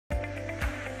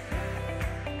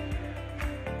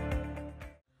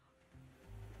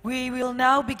We will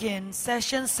now begin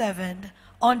session 7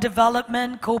 on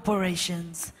development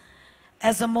cooperations.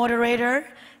 As a moderator,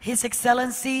 His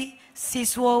Excellency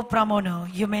Siswo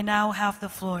Pramono. You may now have the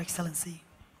floor, Excellency.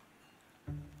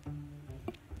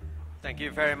 Thank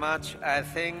you very much. I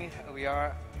think we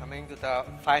are coming to the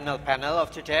final panel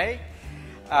of today.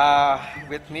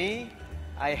 With me,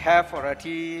 I have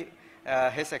already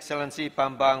His Excellency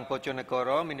Bambang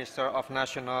Brodjonegoro, Minister of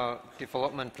National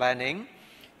Development Planning,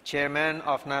 Chairman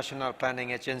of National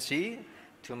Planning Agency,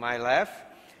 to my left.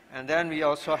 And then we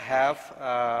also have,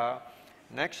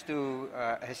 next to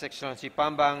His Excellency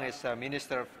Bambang, is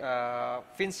Minister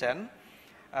Vincent,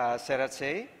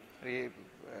 Seretse,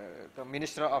 the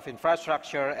Minister of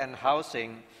Infrastructure and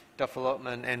Housing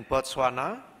Development in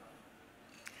Botswana.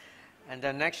 And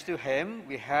then next to him,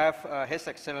 we have His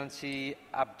Excellency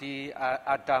Abdi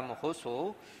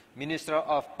Hoosow, Minister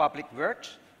of Public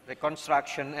Works,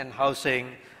 Reconstruction and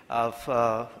Housing of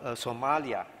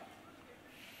Somalia.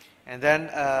 And then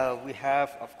we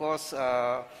have, of course,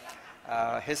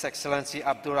 His Excellency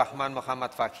Abdurrahman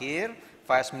Mohamed Fachir,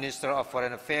 Vice Minister of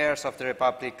Foreign Affairs of the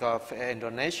Republic of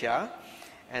Indonesia.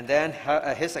 And then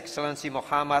His Excellency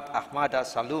Mohamed Ahmada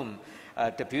Salum,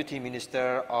 Deputy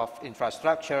Minister of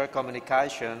Infrastructure,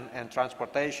 Communication and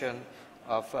Transportation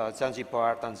of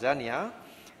Zanzibar, Tanzania.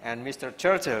 And Mr.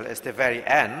 Churchill is the very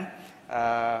end.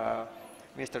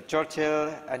 Mr. Churchill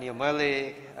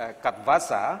Inyomole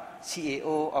Katwaza,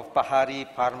 CEO of Bahari,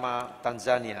 Pharma,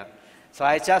 Tanzania. So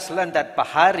I just learned that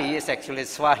Bahari is actually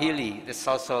Swahili. It's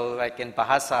also like in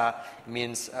Bahasa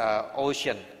means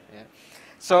ocean. Yeah.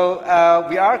 So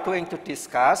we are going to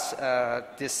discuss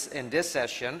in this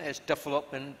session is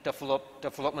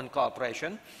development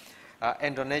cooperation,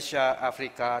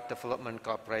 Indonesia-Africa Development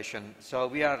Cooperation. So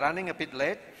we are running a bit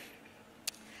late.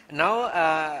 Now,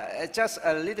 just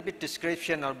a little bit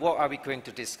description on what are we going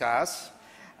to discuss.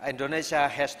 Indonesia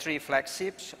has 3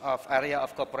 flagships of area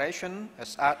of cooperation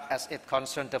as it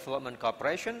concerns development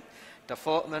cooperation,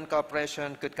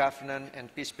 good governance,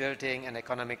 and peace building and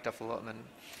economic development.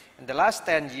 In the last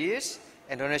 10 years,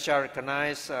 Indonesia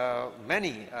recognized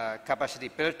many capacity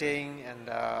building, and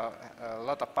a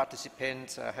lot of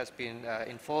participants has been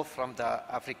involved from the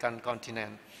African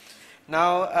continent.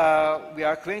 Now, we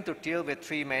are going to deal with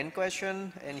 3 main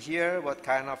questions, and here what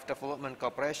kind of development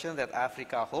cooperation that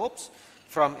Africa hopes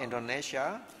from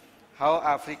Indonesia, how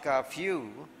Africa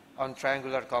view on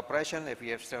triangular cooperation. If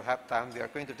we still have time, we are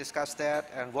going to discuss that,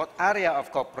 and what area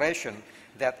of cooperation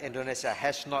that Indonesia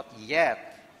has not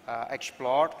yet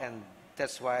explored, and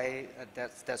that's why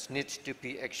that needs to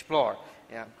be explored.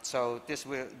 Yeah. So this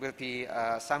will be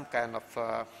some kind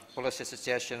of policy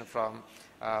suggestion from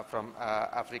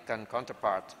African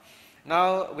counterpart.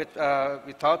 Now,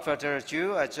 without further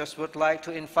ado, I just would like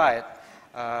to invite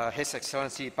His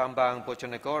Excellency Bambang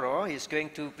Brodjonegoro. He's going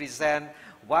to present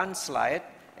one slide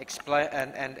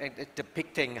and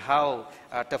depicting how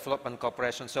development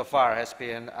cooperation so far has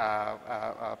been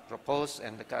proposed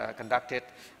and conducted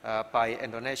by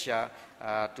Indonesia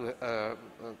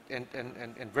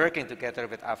in working together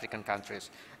with African countries.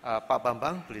 Pak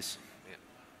Bambang, please.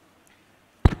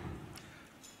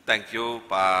 Thank you,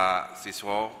 Pak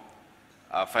Siswo.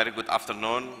 Very good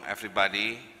afternoon,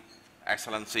 everybody.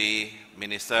 Excellency,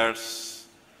 ministers,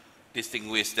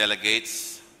 distinguished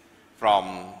delegates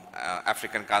from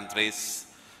African countries,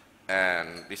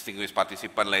 and distinguished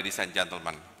participants, ladies and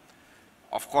gentlemen.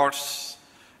 Of course,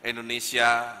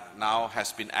 Indonesia now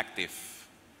has been active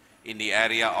in the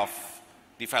area of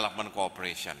development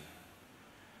cooperation.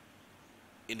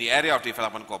 In the area of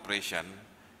development cooperation,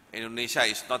 Indonesia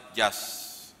is not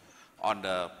just on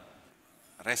the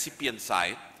recipient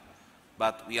side,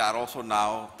 but we are also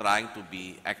now trying to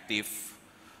be active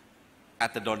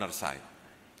at the donor side.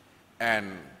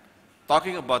 And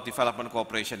talking about development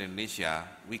cooperation in Indonesia,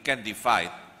 we can divide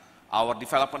our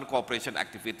development cooperation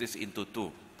activities into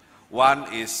 2.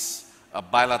 One is a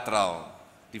bilateral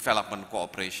development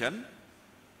cooperation,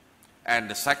 and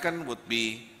the second would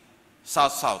be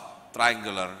South-South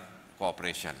triangular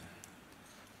cooperation.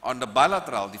 On the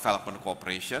bilateral development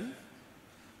cooperation,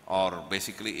 or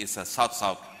basically it's a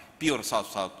South-South, pure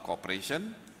South-South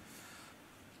cooperation,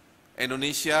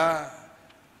 Indonesia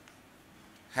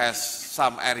has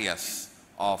some areas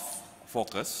of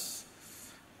focus,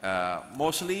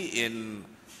 mostly in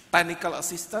technical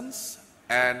assistance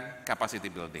and capacity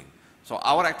building. So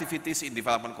our activities in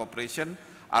development cooperation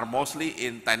are mostly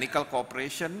in technical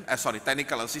cooperation,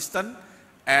 technical assistance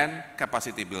and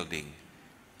capacity building.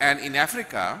 And in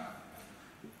Africa,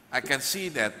 I can see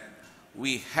that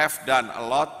we have done a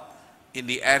lot in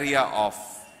the area of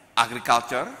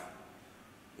agriculture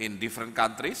in different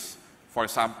countries. For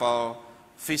example,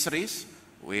 fisheries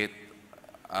with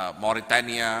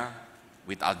Mauritania,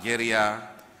 with Algeria,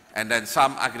 and then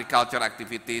some agriculture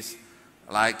activities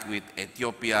like with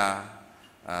Ethiopia,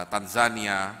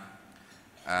 Tanzania,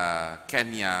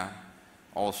 Kenya,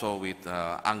 also with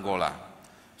Angola.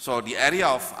 So the area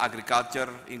of agriculture,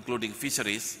 including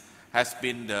fisheries, has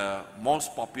been the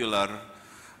most popular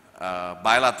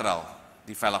bilateral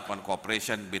development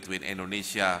cooperation between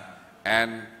Indonesia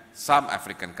and some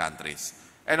African countries.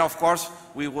 And of course,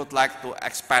 we would like to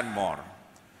expand more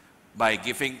by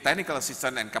giving technical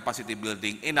assistance and capacity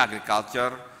building in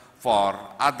agriculture for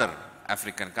other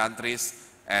African countries,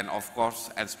 and of course,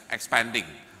 expanding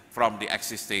from the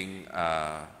existing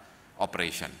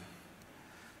operation.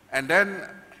 And then,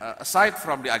 aside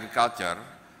from the agriculture,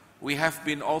 we have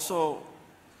been also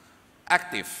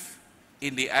active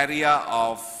in the area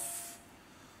of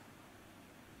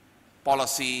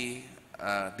policy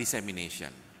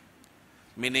dissemination,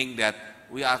 meaning that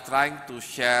we are trying to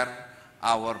share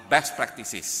our best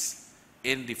practices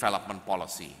in development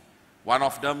policy. One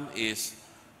of them is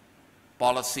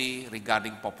policy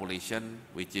regarding population,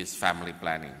 which is family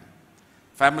planning.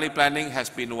 Family planning has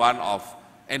been one of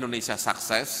Indonesia's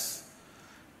success.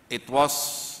 It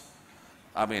was,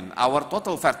 our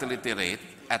total fertility rate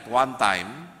at one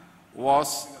time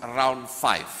was around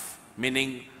 5,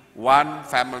 meaning one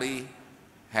family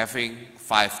having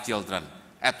 5 children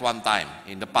at one time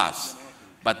in the past.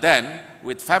 But then,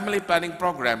 with family planning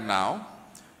program now,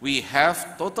 we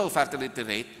have total fertility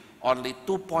rate only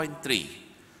 2.3.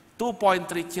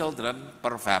 2.3 children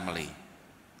per family,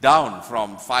 down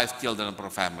from 5 children per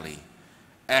family.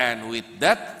 And with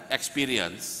that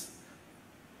experience,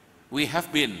 we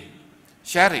have been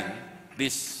sharing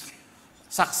these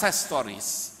success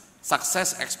stories,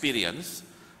 success experience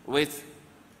with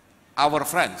our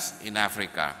friends in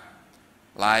Africa,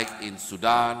 like in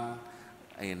Sudan,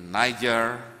 in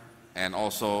Niger, and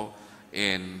also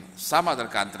in some other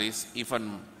countries.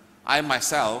 Even I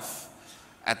myself,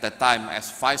 at the time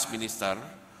as Vice Minister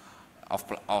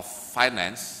of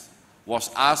Finance,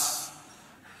 was asked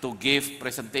to give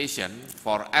presentation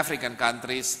for African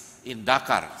countries in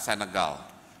Dakar, Senegal,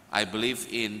 I believe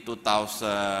in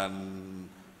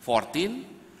 2014,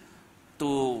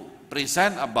 to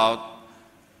present about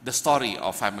the story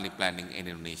of family planning in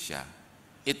Indonesia.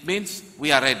 It means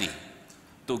we are ready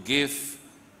to give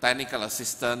technical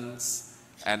assistance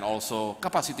and also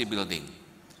capacity building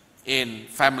in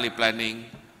family planning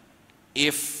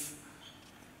if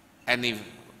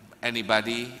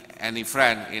anybody, any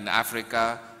friend in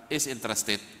Africa is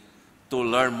interested to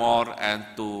learn more and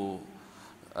to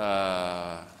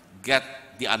get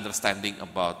the understanding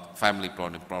about family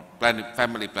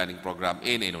planning program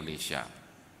in Indonesia.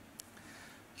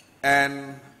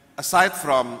 And aside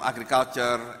from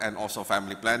agriculture and also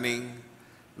family planning,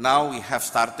 now we have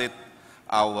started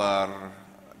our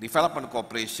development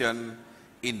cooperation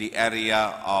in the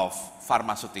area of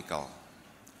pharmaceutical.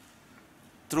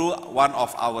 Through one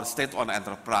of our state-owned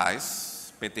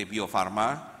enterprise, PT Bio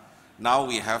Pharma, now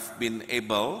we have been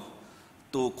able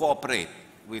to cooperate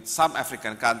with some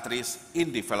African countries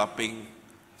in developing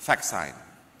vaccine.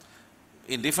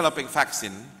 In developing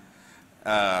vaccine,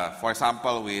 for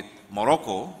example, with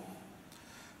Morocco,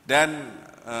 then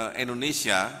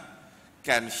Indonesia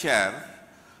can share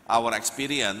our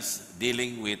experience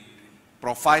dealing with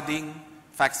providing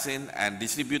vaccine and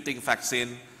distributing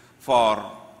vaccine for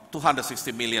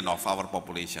 260 million of our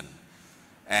population.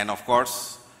 And of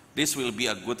course, this will be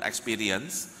a good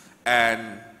experience,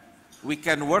 and we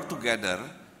can work together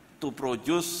to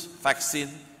produce vaccine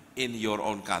in your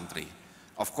own country.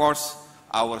 Of course,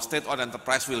 our state-owned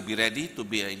enterprise will be ready to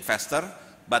be an investor,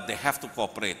 but they have to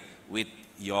cooperate with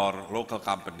your local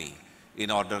company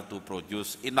in order to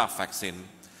produce enough vaccine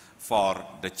for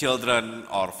the children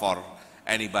or for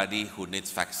anybody who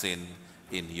needs vaccine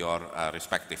in your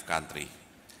respective country.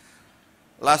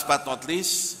 Last but not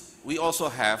least, we also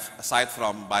have, aside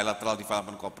from bilateral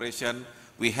development cooperation,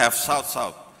 we have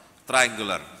South-South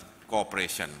triangular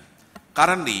cooperation.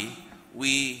 Currently,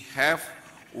 we have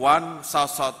one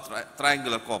South-South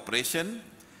triangular cooperation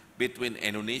between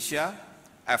Indonesia,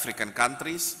 African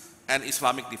countries, and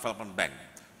Islamic Development Bank.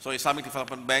 So Islamic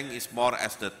Development Bank is more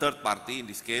as the third party in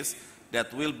this case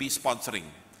that will be sponsoring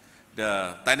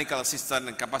the technical assistance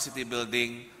and capacity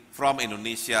building from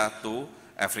Indonesia to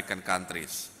African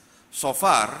countries. So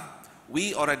far,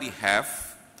 we already have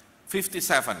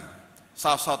 57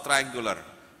 South-South triangular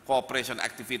cooperation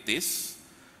activities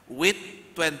with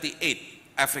 28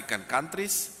 African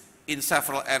countries in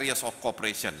several areas of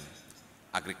cooperation: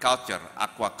 agriculture,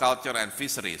 aquaculture and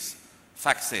fisheries,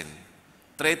 vaccine,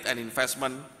 trade and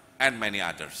investment, and many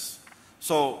others.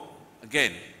 So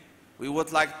again, we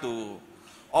would like to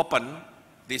open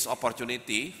this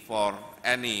opportunity for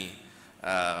any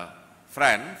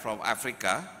friend from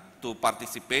Africa to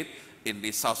participate in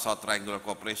the South-South Triangular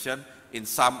Cooperation in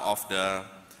some of the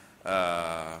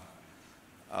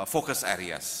focus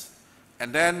areas.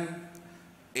 And then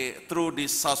through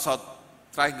this South-South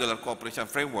Triangular Cooperation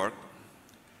framework,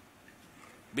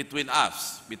 between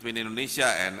us, between Indonesia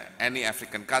and any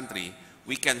African country,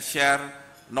 we can share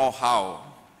know-how,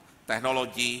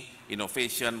 technology,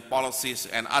 innovation, policies,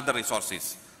 and other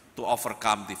resources to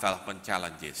overcome development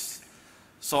challenges.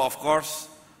 So of course,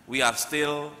 we are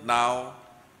still now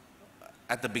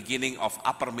at the beginning of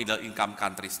upper middle income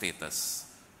country status,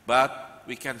 but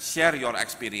we can share your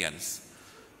experience.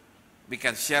 We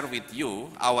can share with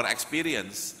you our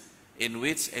experience in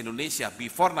which Indonesia,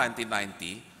 before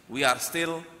 1990, we are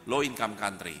still low-income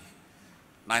country.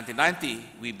 1990,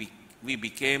 we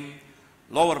became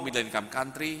lower middle-income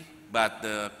country, but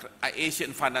the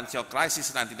Asian financial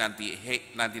crisis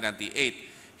 1998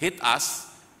 hit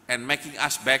us and making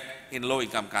us back in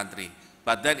low-income country.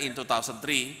 But then in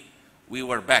 2003, we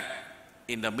were back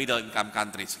in the middle-income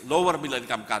countries, lower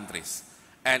middle-income countries.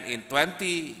 And in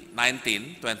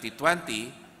 2019,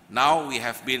 2020, now we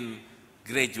have been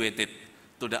graduated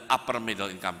to the upper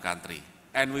middle-income country.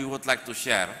 And we would like to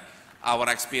share our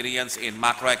experience in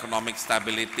macroeconomic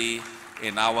stability,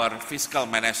 in our fiscal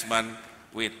management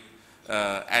with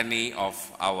any of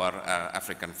our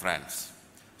African friends.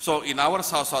 So in our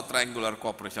South-South Triangular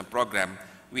Cooperation Program,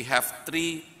 we have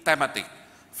 3 thematic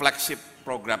flagship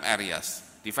program areas: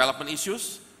 development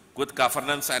issues, good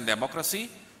governance and democracy,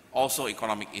 also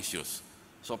economic issues.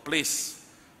 So please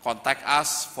contact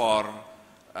us for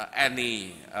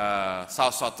any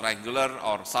South-South Triangular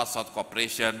or South-South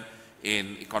Cooperation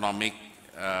in economic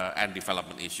and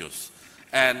development issues.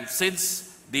 And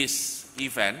since this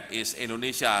event is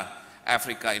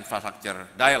Indonesia-Africa Infrastructure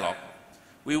Dialogue,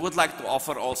 we would like to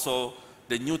offer also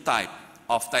the new type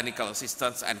of technical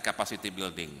assistance and capacity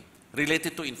building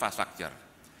related to infrastructure.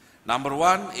 Number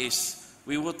one is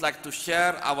we would like to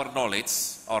share our knowledge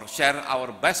or share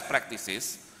our best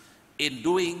practices in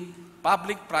doing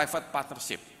public-private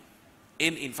partnership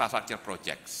in infrastructure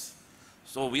projects.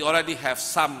 So we already have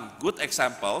some good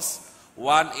examples,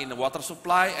 one in the water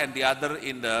supply and the other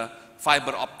in the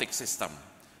fiber optic system.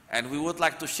 And we would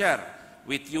like to share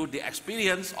with you the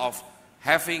experience of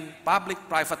having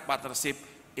public-private partnership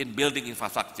in building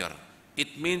infrastructure.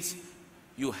 It means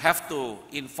you have to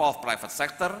involve private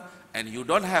sector and you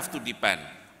don't have to depend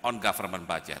on government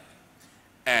budget.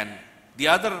 And the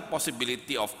other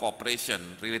possibility of cooperation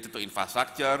related to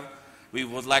infrastructure, we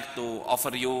would like to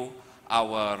offer you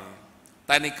our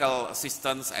technical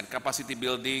assistance and capacity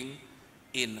building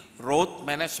in road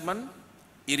management,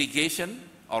 irrigation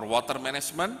or water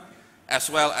management, as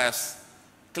well as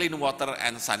clean water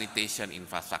and sanitation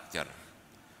infrastructure.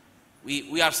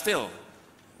 We are still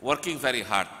working very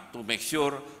hard to make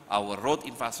sure our road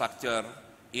infrastructure,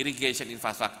 irrigation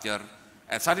infrastructure,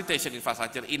 and sanitation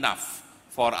infrastructure enough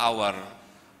for our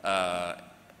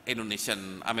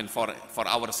for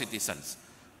our citizens.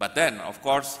 But then, of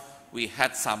course, we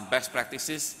had some best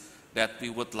practices that we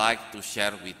would like to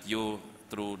share with you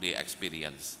through the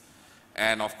experience.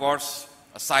 And of course,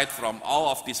 aside from all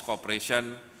of this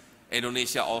cooperation,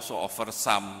 Indonesia also offers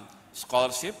some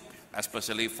scholarship,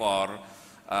 especially for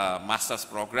master's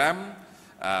program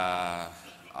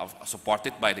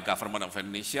supported by the government of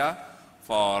Indonesia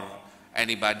for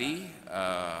anybody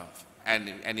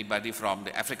anybody from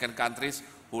the African countries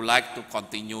who like to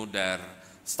continue their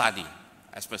study,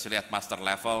 especially at master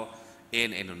level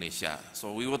in Indonesia.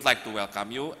 So we would like to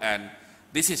welcome you, and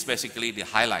this is basically the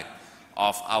highlight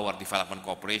of our development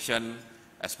cooperation,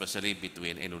 especially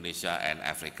between Indonesia and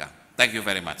Africa. Thank you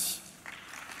very much.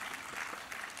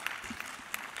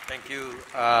 Thank you,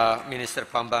 Minister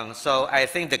Bambang. So I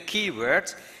think the key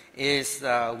word is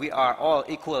we are all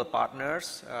equal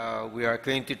partners. We are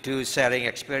going to do sharing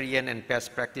experience and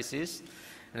best practices.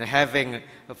 And having,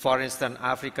 for instance,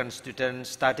 African students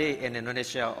study in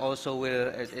Indonesia also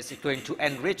is going to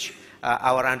enrich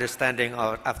our understanding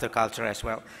of the culture as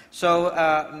well. So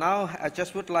now I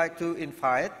just would like to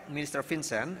invite Minister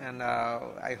Vincent, and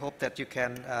I hope that you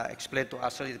can explain to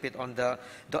us a little bit on the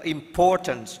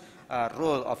importance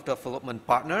role of development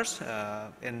partners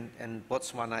in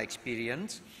Botswana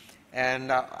experience,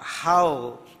 and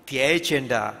how the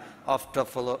agenda of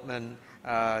development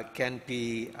can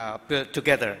be built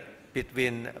together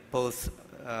between both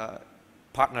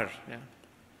partners. Yeah.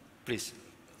 Please.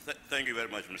 Thank you very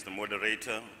much, Mr.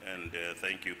 Moderator, and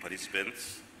thank you,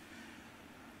 participants.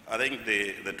 I think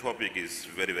the topic is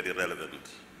very, very relevant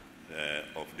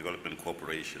of development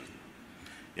cooperation.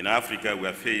 In Africa, we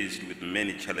are faced with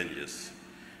many challenges,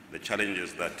 the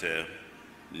challenges that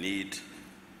need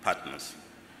partners.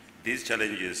 These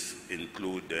challenges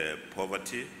include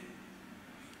poverty,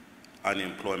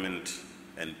 unemployment,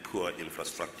 and poor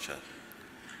infrastructure.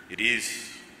 It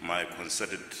is my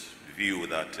concerted view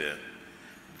that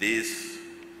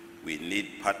we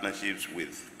need partnerships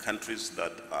with countries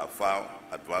that are far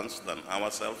advanced than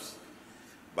ourselves,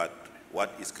 but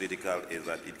what is critical is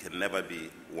that it can never be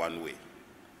one way.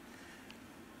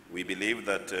 We believe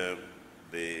that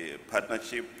the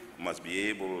partnership must be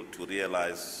able to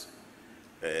realize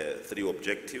 3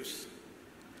 objectives: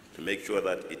 to make sure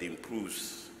that it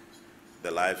improves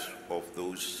the lives of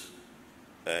those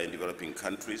in developing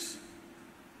countries,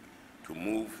 to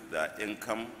move their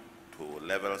income to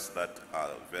levels that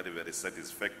are very, very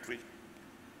satisfactory,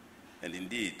 and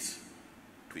indeed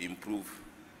to improve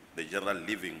the general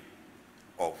living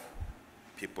of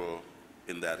people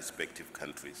in their respective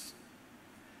countries.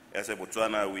 As a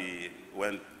Botswana, we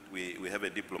have a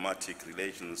diplomatic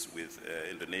relations with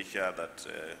Indonesia that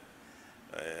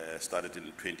started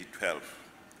in 2012,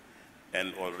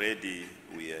 and already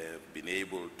we have been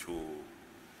able to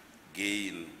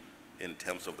gain in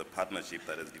terms of the partnership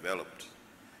that has developed,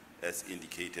 as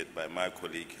indicated by my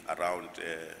colleague, around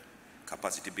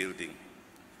capacity building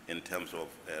in terms of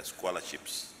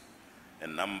scholarships. A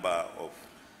number of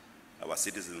our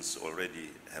citizens already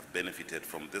have benefited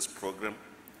from this program,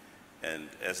 and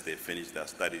as they finish their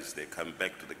studies, they come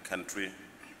back to the country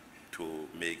to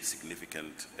make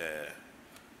significant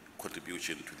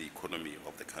contribution to the economy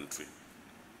of the country.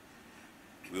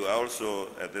 We will also,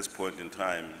 at this point in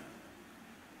time,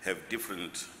 have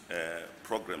different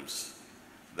programs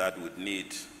that would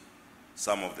need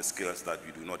some of the skills that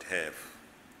we do not have.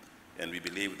 And we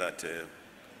believe that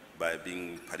by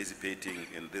participating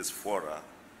in this fora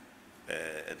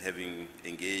and having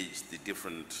engaged the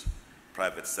different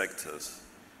private sectors,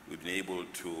 we've been able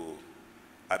to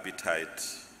appetite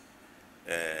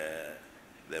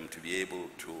them to be able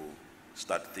to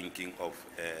start thinking of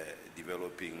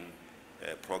developing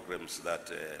programs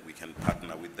that we can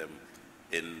partner with them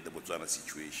in the Botswana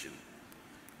situation.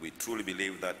 We truly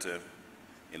believe that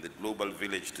in the global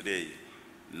village today,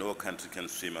 no country can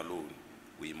swim alone.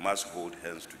 We must hold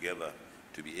hands together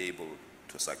to be able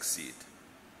to succeed.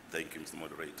 Thank you, Mr.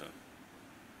 Moderator.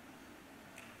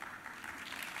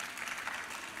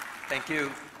 Thank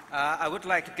you. I would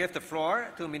like to give the floor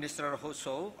to Minister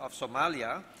Hoosow of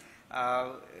Somalia.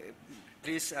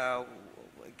 Please,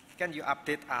 can you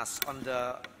update us on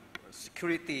the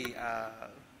security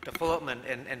development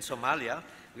in Somalia?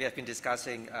 We have been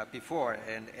discussing before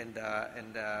in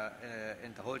the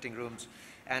holding rooms,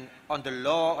 and on the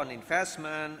law on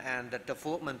investment and the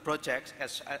development projects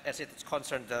as it is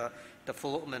concerned the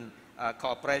development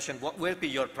cooperation. What will be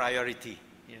your priority?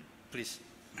 Yeah, please.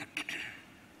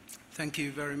 Thank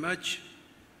you very much.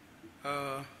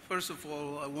 First of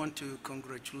all, I want to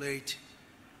congratulate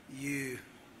you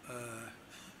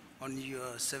on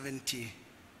your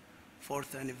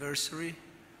 74th anniversary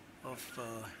of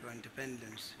your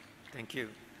independence. Thank you.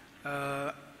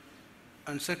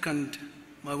 And second,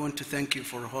 I want to thank you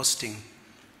for hosting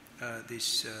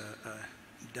this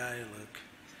dialogue.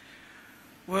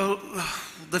 Well,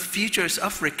 the future is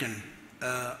African.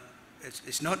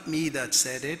 It's not me that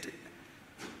said it.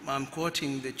 I'm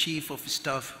quoting the Chief of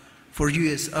Staff for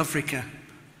U.S. Africa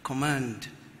Command,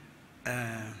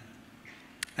 and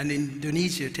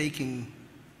Indonesia taking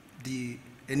the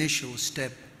initial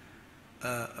step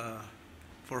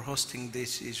for hosting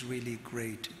this is really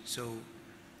great. So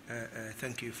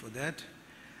thank you for that.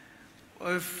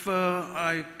 If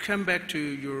I come back to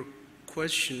your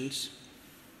questions,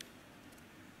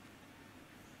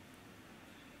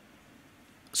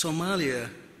 Somalia,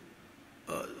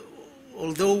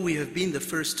 although we have been the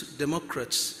first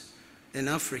democrats in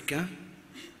Africa,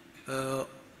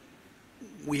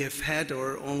 we have had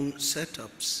our own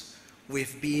setups.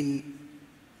 We've been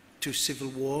to civil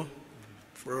war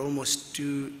for almost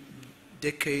 2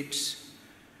 decades,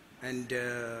 and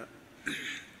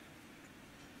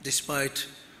despite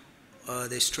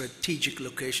the strategic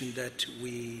location that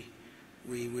we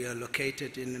are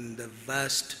located in the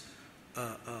vast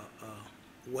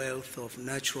wealth of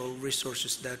natural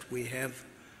resources that we have,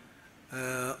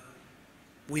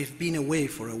 we've been away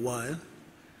for a while,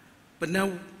 but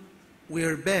now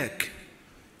we're back.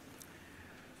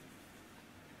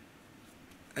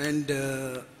 And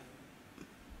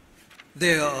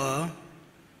there are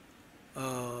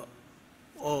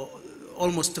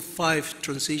almost 5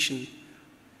 transitions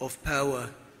of power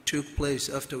took place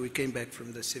after we came back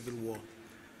from the civil war.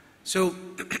 So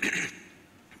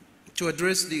to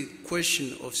address the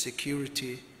question of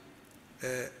security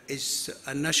is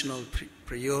a national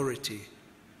priority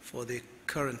for the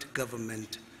current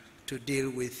government to deal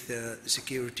with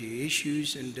security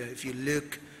issues. And if you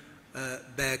look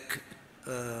back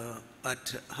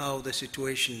at how the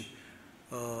situation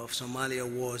of Somalia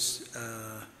was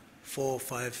 4 or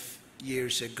 5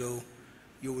 years ago,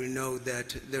 you will know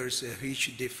that there's a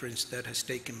huge difference that has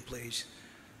taken place.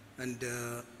 And,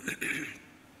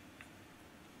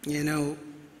 you know,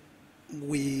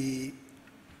 where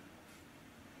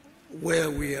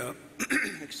we are,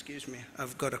 excuse me,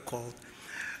 I've got a cold.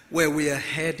 Where we are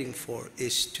heading for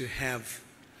is to have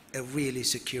a really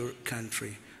secure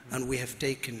country. And we have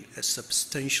taken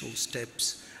substantial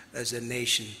steps as a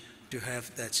nation to have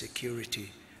that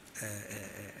security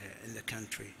in the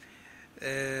country.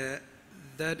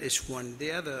 That is one.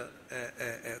 The other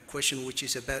question, which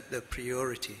is about the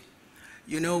priority.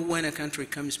 You know, when a country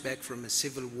comes back from a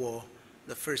civil war,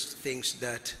 the first things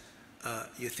that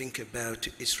you think about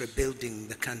is rebuilding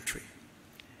the country.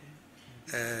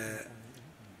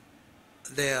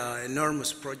 There are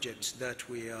enormous projects that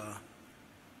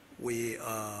we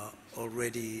are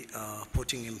already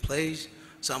putting in place,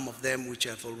 some of them which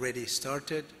have already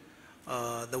started.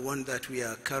 The one that we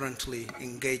are currently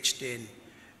engaged in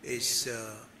is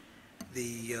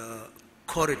the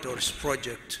Corridors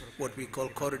Project, what we call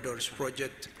Corridors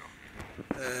Project.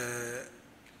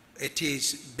 It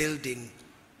is building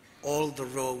all the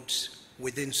roads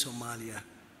within Somalia,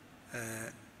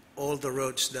 all the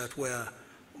roads that were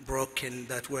broken,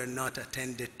 that were not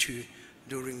attended to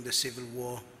during the Civil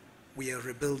War. We are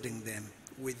rebuilding them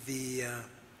with the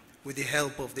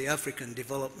help of the African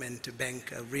Development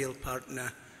Bank, a real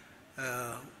partner.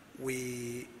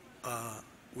 We are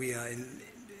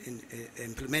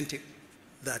implementing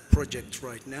that project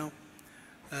right now.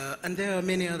 And there are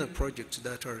many other projects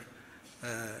that are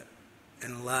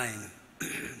in line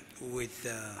with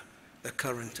the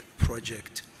current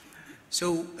project.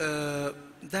 So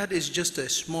that is just a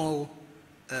small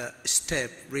step,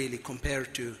 really,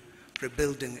 compared to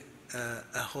rebuilding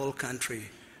a whole country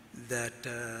that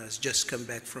has just come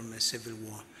back from a civil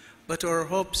war. But our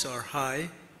hopes are high,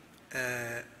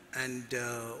 and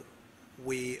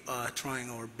we are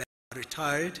trying our best.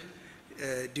 Retired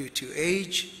due to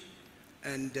age,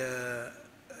 and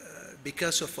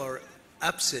because of our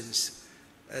absence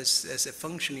as a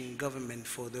functioning government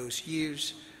for those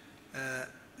years,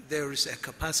 there is a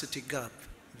capacity gap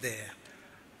there.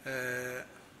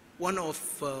 One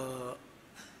of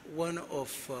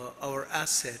our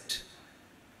assets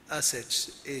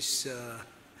is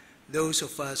those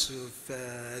of us who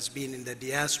has been in the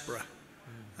diaspora,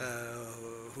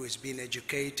 who has been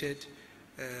educated.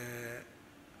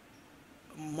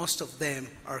 Most of them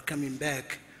are coming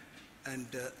back, and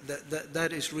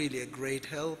that is really a great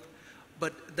help.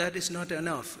 But that is not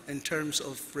enough in terms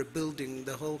of rebuilding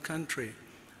the whole country.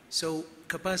 So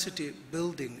capacity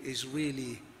building is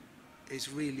really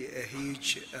a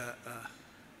huge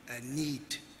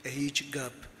need, a huge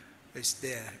gap is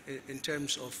there in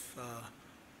terms of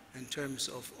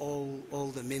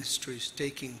all the ministries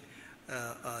taking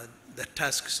the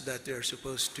tasks that they're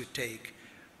supposed to take.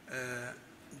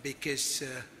 Because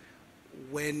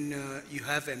when you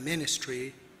have a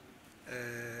ministry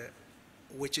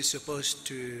which is supposed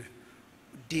to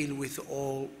deal with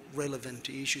all relevant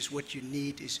issues, what you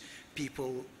need is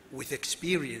people with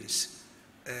experience.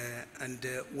 And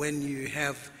when you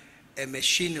have a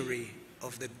machinery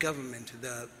of the government,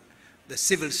 the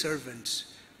civil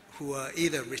servants who are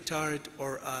either retired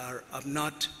or are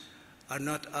not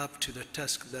up to the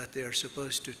task that they are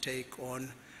supposed to take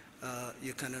on,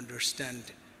 you can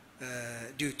understand,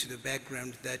 due to the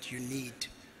background, that you need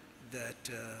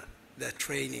that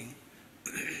training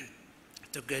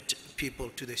to get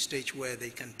people to the stage where they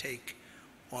can take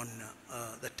on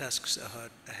the tasks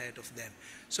ahead of them.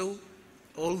 So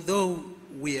although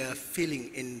we are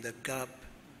filling in the gap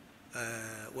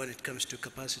when it comes to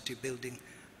capacity building,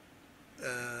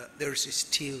 there is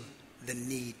still the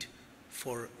need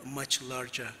for a much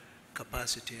larger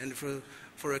capacity. And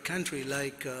for a country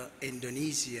like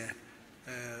Indonesia,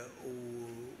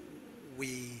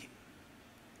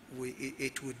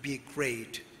 it would be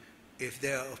great if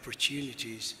there are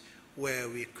opportunities where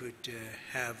we could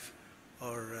have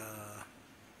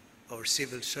our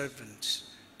civil servants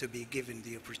to be given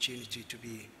the opportunity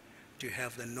to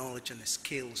have the knowledge and the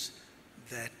skills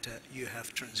that you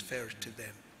have transferred to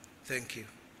them. Thank you.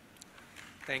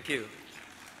 Thank you.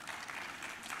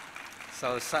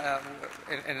 So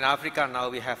in Africa now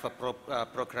we have a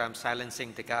program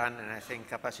silencing the gun, and I think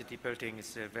capacity building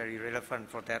is very relevant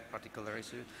for that particular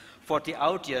issue. For the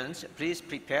audience, please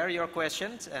prepare your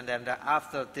questions, and then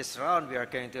after this round we are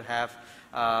going to have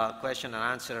question and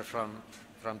answer from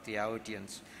the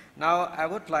audience. Now I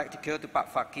would like to go to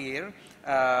Pak Fachir.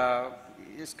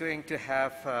 He's going to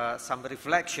have some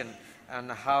reflection on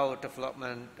how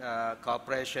development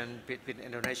cooperation between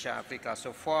Indonesia and Africa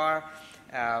so far,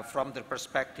 from the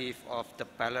perspective of the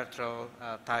bilateral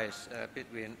ties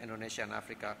between Indonesia and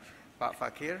Africa. Pak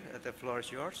Fachir, the floor is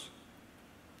yours.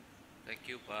 Thank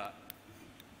you, Pak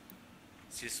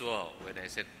Siswo. When I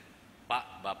said Pak,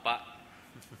 Bapak,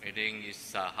 I think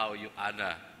is how you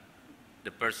honor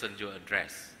the person you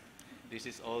address. This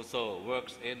is also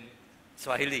works in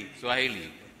Swahili.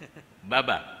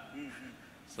 Baba.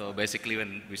 So basically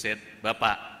when we said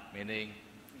Bapak, meaning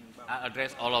I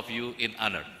address all of you in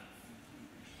honor.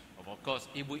 Of course,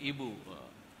 Ibu-Ibu,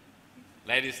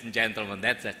 ladies and gentlemen,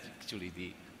 that's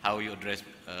actually how you address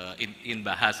in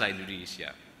Bahasa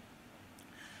Indonesia.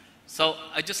 So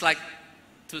I just like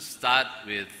to start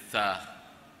with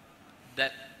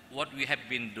that what we have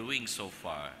been doing so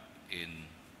far in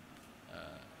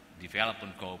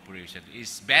development cooperation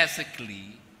is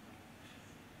basically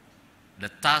the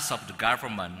task of the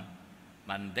government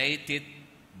mandated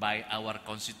by our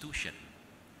constitution.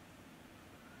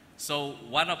 So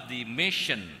one of the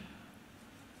mission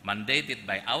mandated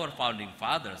by our founding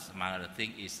fathers, among other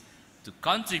things, is to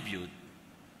contribute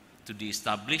to the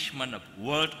establishment of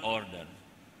world order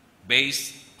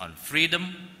based on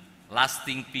freedom,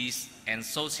 lasting peace, and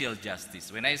social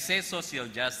justice. When I say social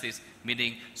justice,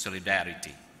 meaning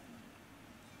solidarity.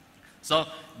 So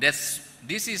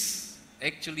this is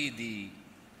actually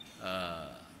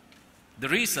the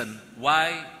reason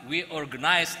why we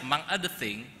organized, among other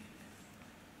things,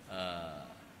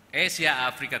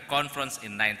 Asia-Africa Conference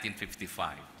in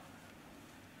 1955.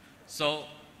 So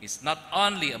it's not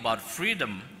only about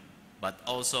freedom, but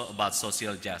also about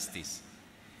social justice.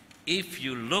 If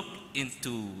you look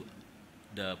into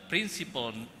the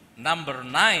principle number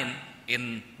 9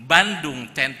 in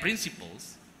Bandung 10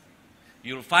 Principles,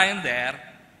 you'll find there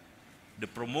the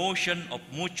promotion of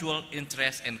mutual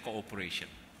interest and cooperation.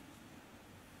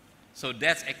 So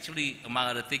that's actually, among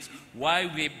other things, why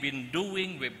we've been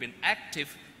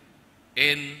active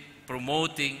in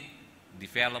promoting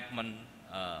development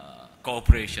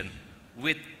cooperation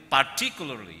with,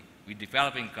 particularly with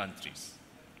developing countries.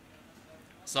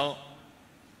 So,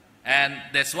 and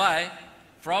that's why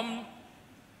from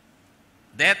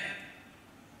that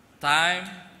time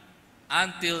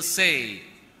until 4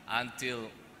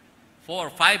 or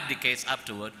 5 decades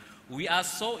afterward, we are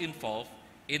so involved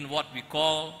in what we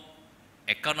call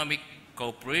economic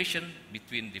cooperation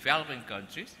between developing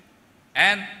countries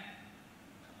and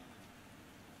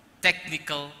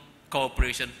technical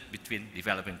cooperation between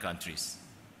developing countries.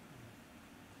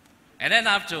 And then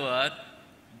afterward,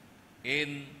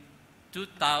 in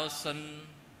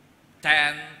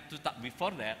 2010,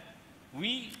 before that,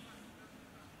 we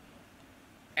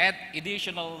add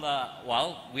additional,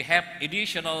 we have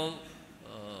additional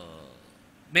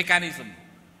mechanism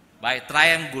by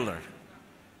triangular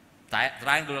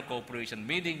cooperation,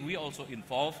 meaning we also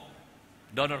involve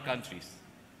donor countries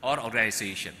or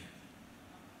organizations.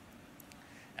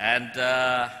 And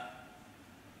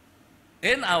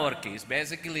in our case,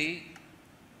 basically,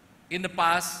 in the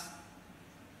past,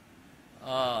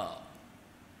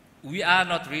 we are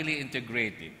not really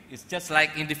integrated. It's just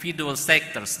like individual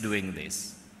sectors doing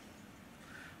this.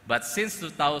 But since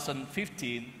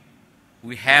 2015,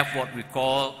 we have what we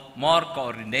call more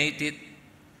coordinated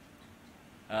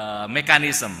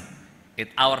mechanism at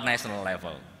our national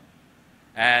level.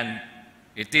 And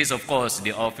it is, of course,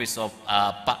 the office of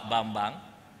Pak Bambang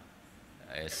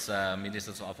as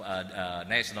Minister of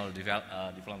National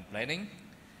Development Planning,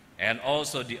 and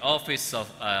also the office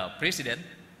of President,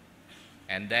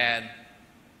 and then,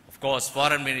 of course,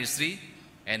 Foreign Ministry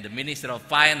and the Minister of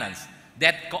Finance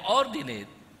that coordinate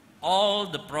all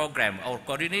the program or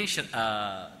coordination,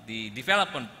 the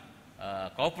development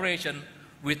cooperation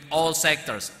with all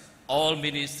sectors, all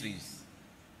ministries.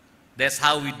 That's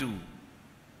how we do.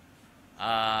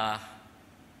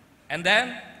 And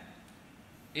then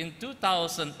in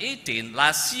 2018,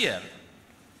 last year,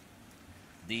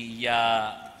 the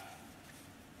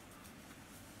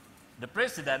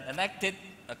President enacted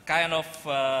a kind of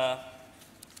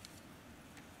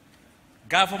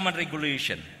government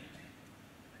regulation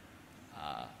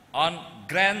on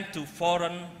grant to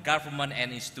foreign government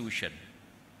and institution.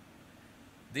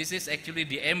 This is actually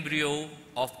the embryo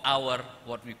of our,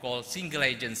 what we call, single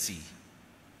agency.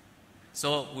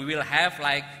 So we will have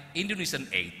like Indonesian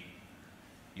aid.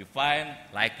 You find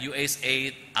like US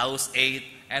aid, AUS aid,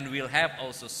 and we'll have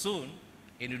also soon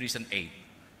Indonesian aid.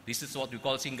 This is what we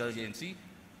call single agency,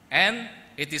 and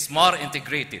it is more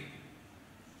integrated.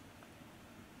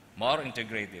 More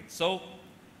integrated. So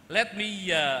let me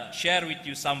share with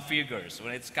you some figures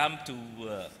when it's come to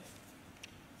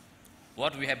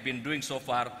what we have been doing so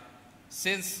far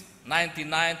since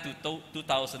 1999 to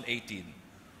 2018.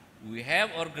 We have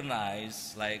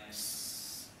organized like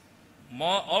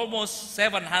almost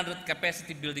 700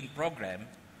 capacity building program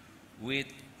with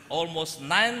almost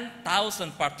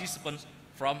 9,000 participants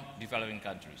from developing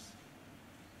countries.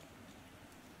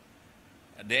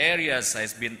 The areas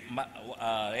has been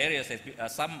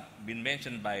some been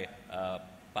mentioned by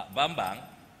Bambang,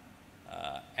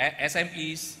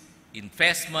 SMEs,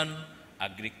 investment,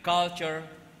 agriculture,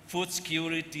 food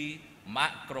security,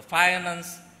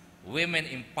 microfinance, women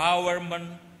empowerment,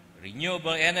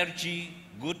 renewable energy,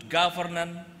 good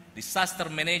governance, disaster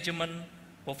management,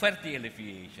 poverty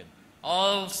alleviation,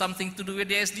 all something to do with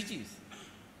the SDGs.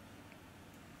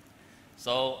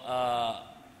 So,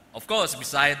 of course,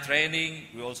 besides training,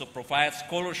 we also provide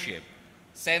scholarship,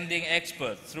 sending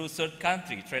experts through third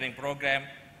country training program,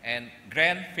 and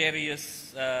grant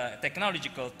various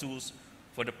technological tools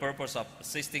for the purpose of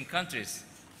assisting countries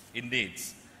in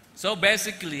needs. So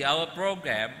basically, our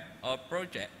program, our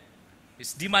project,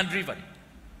 is demand-driven.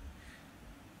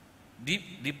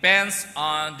 Depends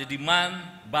on the demand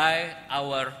by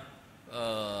our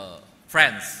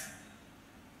friends.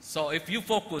 So if you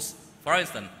focus, for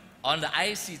instance, on the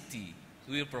ICT,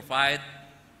 we will provide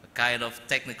a kind of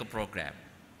technical program.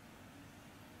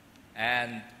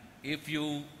 And if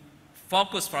you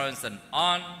focus, for instance,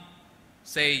 on,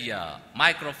 say,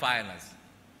 microfinance,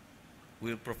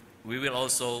 we will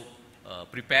also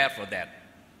prepare for that.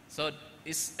 So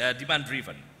it's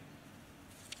demand-driven.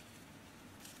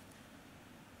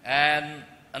 And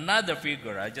another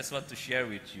figure I just want to share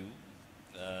with you.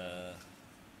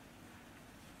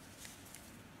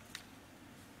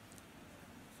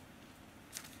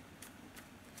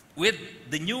 With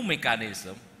the new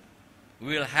mechanism,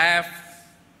 we will have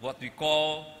what we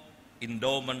call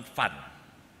endowment fund.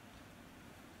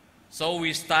 So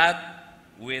we start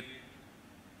with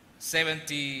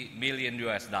 $70 million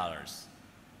US.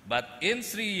 But in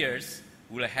 3 years,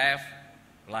 we'll have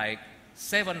like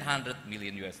 $700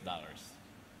 million US.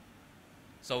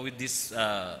 So with this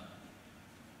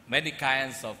many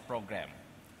kinds of program.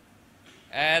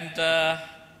 And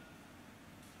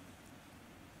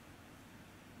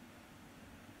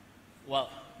well,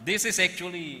 this is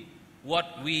actually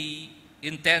what we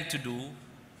intend to do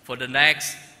for the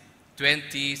next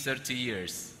 20, 30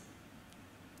 years.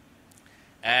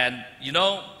 And you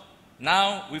know,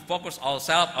 now we focus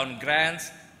ourselves on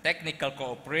grants, technical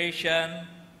cooperation,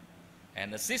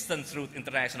 and assistance through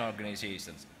international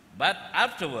organizations. But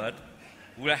afterward,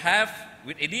 we'll have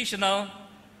with additional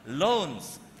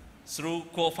loans through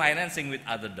co-financing with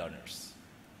other donors.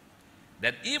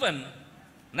 That even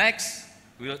next,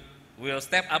 we'll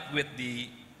step up with the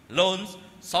loans,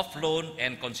 soft loan,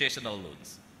 and concessional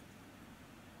loans.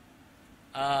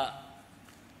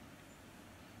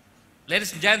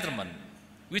 Ladies and gentlemen,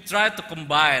 we try to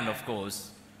combine, of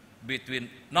course, between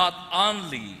not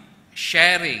only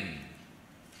sharing,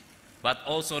 but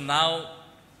also now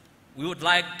we would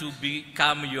like to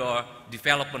become your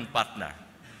development partner.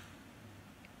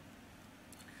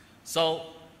 So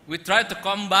we try to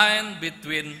combine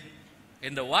between,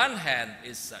 in the one hand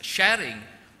is sharing,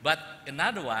 but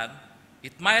another one,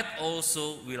 it might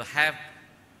also will have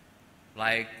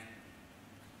like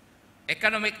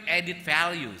economic added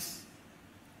values.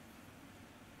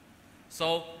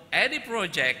 So any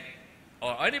project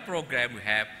or any program we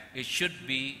have, it should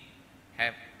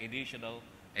have additional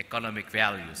economic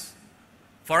values.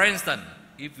 For instance,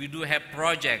 if we do have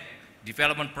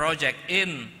development project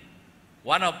in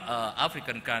one of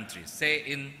African countries, say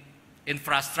in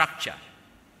infrastructure,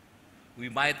 we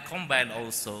might combine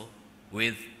also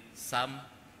with some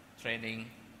training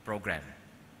program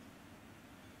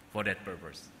for that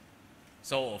purpose.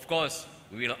 So of course,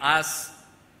 we will ask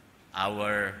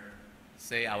our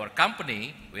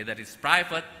company, whether it's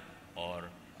private or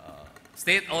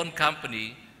state-owned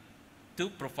company, to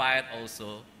provide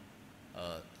also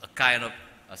a kind of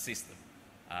a system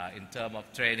in terms of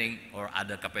training or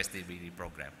other capacity building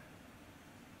program.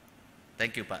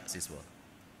 Thank you, Pak Siswo.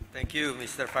 Thank you,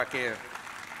 Mr. Fachir.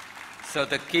 So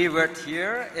the key word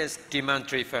here is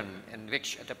demand-driven, in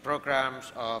which the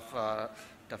programs of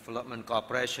development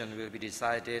cooperation will be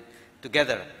decided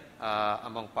together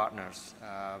among partners,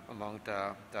 among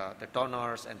the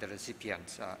donors and the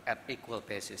recipients at equal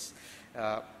basis.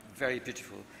 Very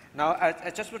beautiful. Now,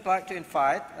 I just would like to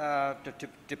invite the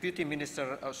Deputy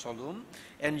Minister Salum,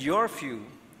 and your view,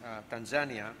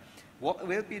 Tanzania, what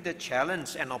will be the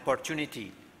challenge and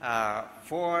opportunity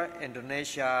for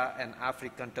Indonesia and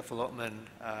African development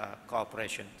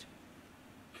cooperation?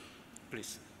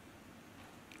 Please.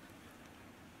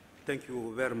 Thank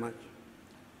you very much,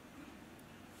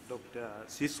 Dr.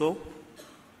 Siswo.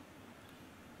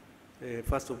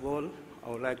 First of all, I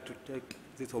would like to take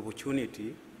this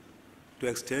opportunity to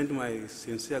extend my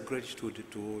sincere gratitude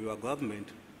to your government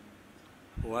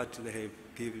for what they have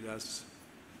given us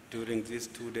during these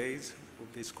 2 days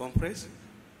of this conference,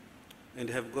 and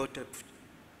have got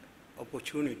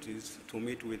opportunities to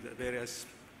meet with various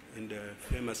and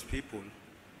famous people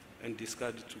and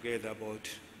discuss together about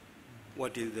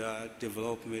what is the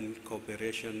development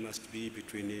cooperation must be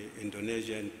between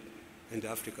Indonesia and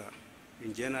Africa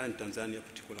in general and Tanzania in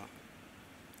particular.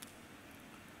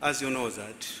 As you know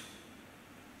that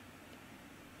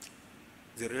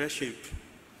the relationship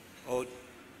or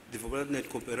development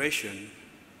cooperation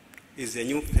is a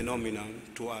new phenomenon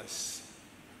to us.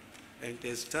 And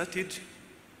it started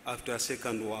after the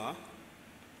Second War,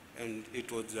 and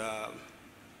it was a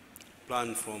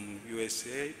plan from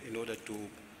USA in order to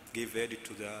give aid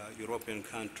to the European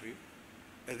country.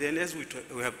 And then, as we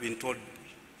have been told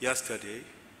yesterday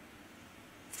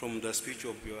from the speech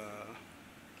of your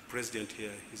President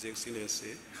here, His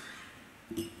Excellency,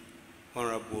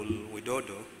 Honorable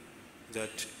Widodo,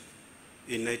 that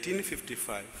in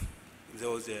 1955, there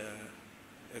was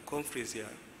a conference here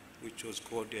which was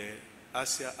called the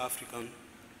Asia-African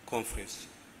Conference.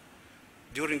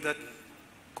 During that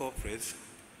conference,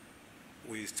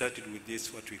 we started with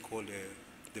this, what we call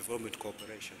development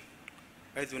cooperation.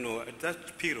 As you know, at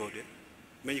that period,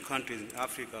 many countries in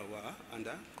Africa were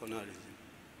under colonialism.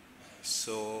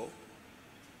 So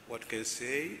what can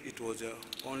say, it was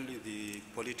only the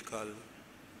political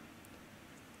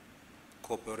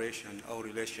cooperation or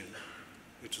relation.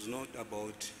 It was not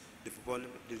about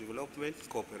development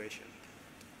cooperation.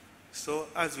 So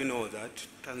as we know that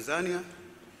Tanzania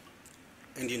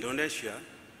and Indonesia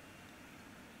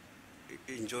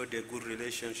enjoyed a good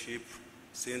relationship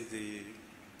since the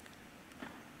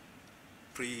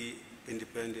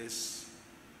pre-independence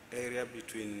area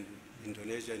between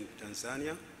Indonesia and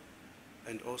Tanzania,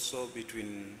 and also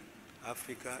between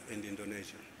Africa and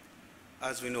Indonesia.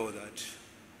 As we know that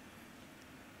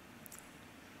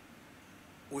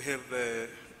we have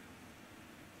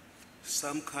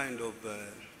some kind of,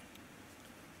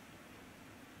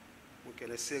 we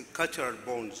can say, cultural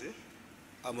bonds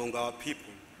among our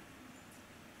people.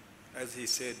 As he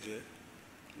said,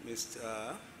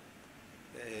 Mr.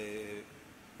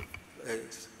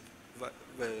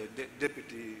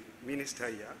 Deputy Minister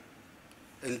here,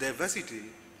 and diversity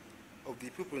of the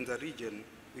people in the region,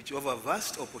 which offer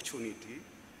vast opportunity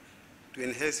to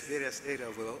enhance various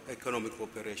areas of economic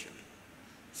cooperation.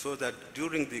 So that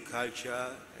during the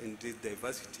culture and this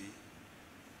diversity,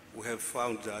 we have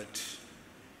found that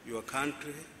your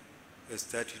country has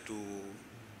started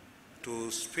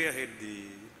to spearhead the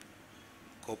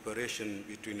cooperation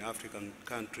between African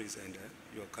countries and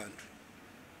your country.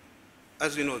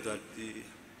 As we know that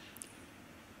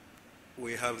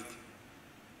we have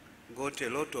got a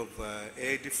lot of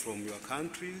aid from your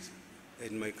countries,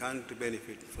 and my country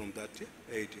benefit from that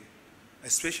aid,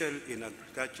 especially in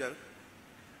agriculture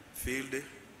field,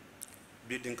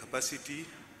 building capacity,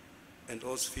 and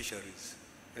also fisheries,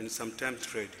 and sometimes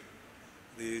trade.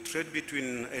 The trade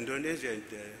between Indonesia and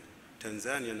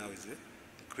Tanzania now is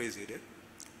crazy.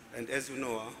 And as you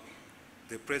know,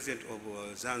 the president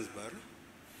of Zanzibar,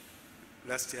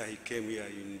 last year he came here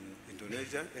in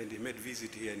Indonesia and he made a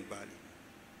visit here in Bali.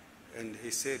 And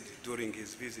he said during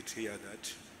his visit here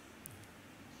that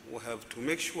we have to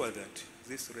make sure that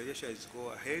this relations go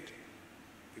ahead,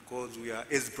 because we are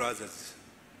as brothers.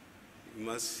 We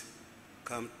must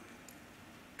come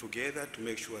together to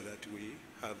make sure that we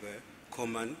have a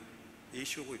common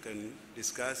issue we can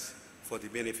discuss for the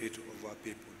benefit of our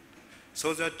people.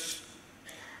 So that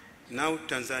now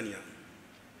Tanzania,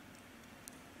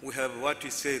 we have what we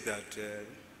say that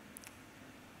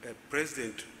a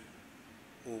president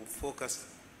who focus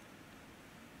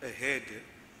ahead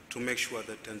to make sure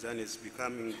that Tanzania is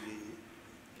becoming the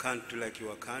country like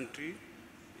your country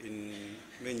in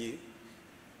many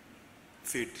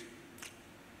fields.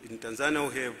 In Tanzania,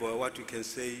 we have what we can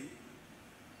say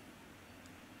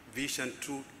Vision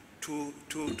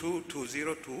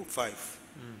 2025.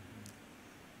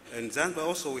 And Zanzibar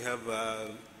also we have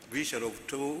a vision of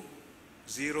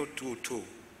 2022.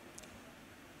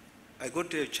 I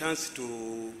got a chance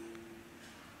to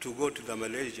go to the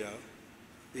Malaysia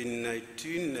in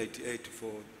 1998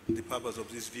 for the purpose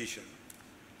of this vision.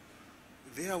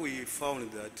 There we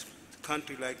found that a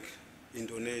country like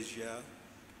Indonesia,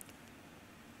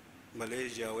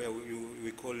 Malaysia, where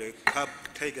we call a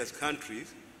tigers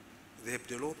countries, they have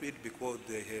developed it because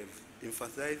they have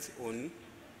emphasized on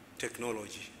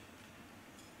technology.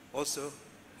 Also,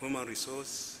 human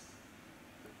resource,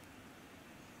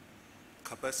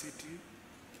 capacity,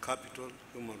 capital,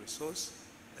 human resource,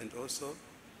 and also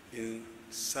in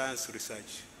science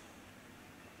research.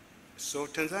 So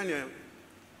Tanzania,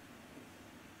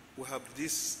 we have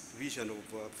this vision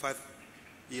of 5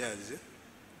 years.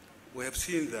 We have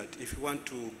seen that if we want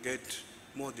to get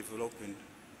more development,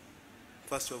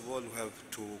 first of all, we have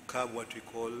to curb what we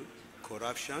call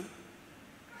corruption.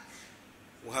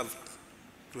 We have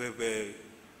to have a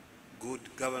good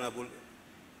governable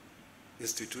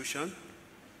institution.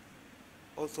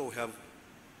 Also, we have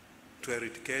to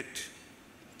eradicate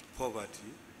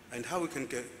poverty. And how we can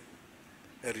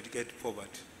eradicate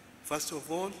poverty? First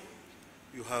of all,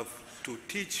 you have to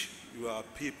teach your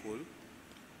people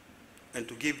and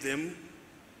to give them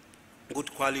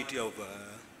good quality of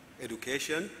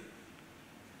education,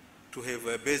 to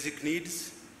have basic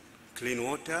needs, clean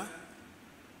water,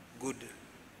 good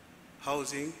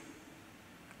housing.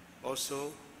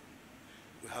 Also,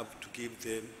 we have to give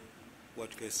them what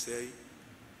we can say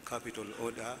capital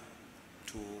order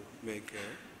to make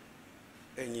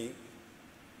any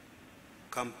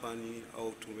company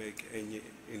or to make any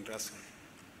industry.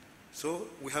 So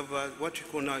we have what we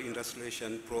call now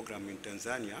industrialization program in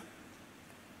Tanzania,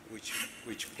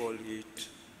 which call it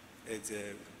as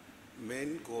a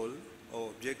main goal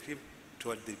or objective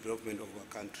toward the development of our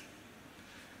country.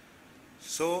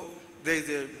 So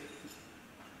there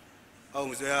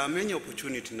are many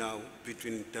opportunities now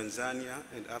between Tanzania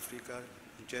and Africa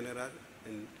in general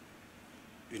and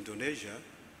Indonesia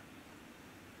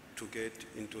to get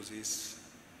into these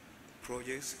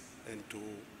projects and to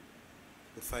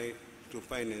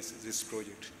finance this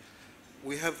project.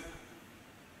 We have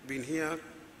been here,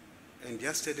 and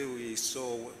yesterday we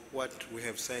saw what we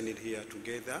have signed here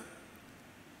together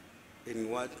in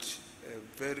what a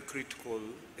very critical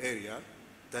area,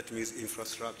 that means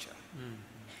infrastructure.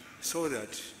 So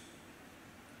that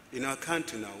in our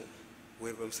country now, we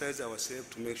have emphasized ourselves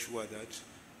to make sure that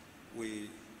we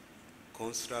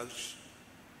construct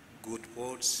good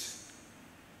ports,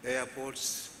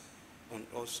 airports, and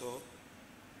also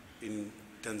in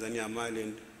Tanzania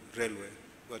Mainland Railway,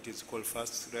 what is called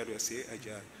Fast Railway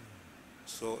CAGR.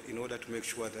 So in order to make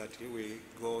sure that we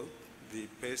go the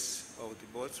pace of the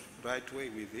boat right way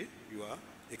with your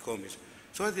economies.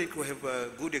 So I think we have a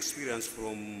good experience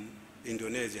from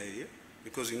Indonesia here,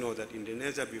 because you know that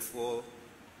Indonesia before,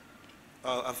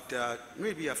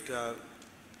 maybe after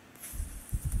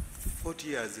 40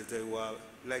 years, they were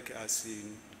like us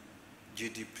in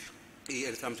GDP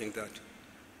and something like that.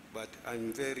 But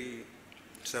I'm very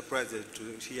surprised to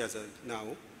hear that now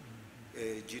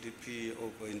GDP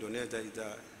of Indonesia is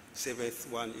the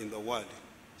 7th one in the world.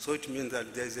 So it means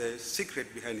that there's a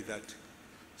secret behind that.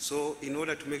 So in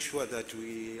order to make sure that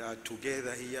we are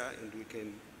together here and we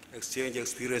can exchange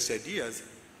experience ideas,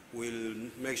 we'll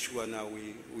make sure now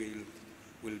we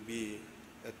will be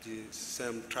at the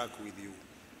same track with you.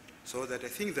 So that I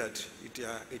think that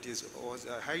it was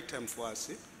a high time for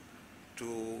us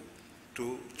to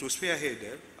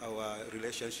spearhead our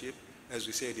relationship, as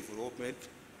we say, development,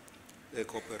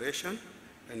 cooperation.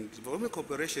 And development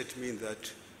cooperation means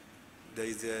that there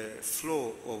is a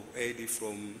flow of aid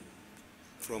from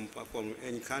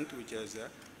any country which has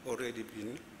already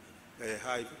been a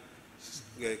high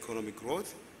economic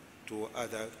growth to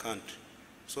other countries.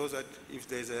 So that if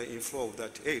there is an inflow of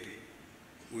that aid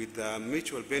with the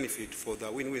mutual benefit for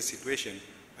the win-win situation,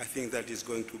 I think that is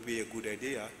going to be a good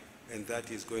idea, and that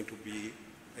is going to be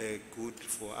good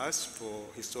for us, for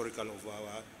historical of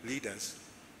our leaders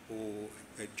who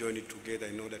joined it together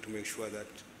in order to make sure that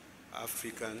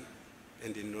African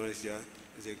and Indonesia,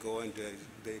 they go and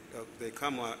they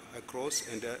come across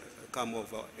and come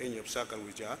over any obstacle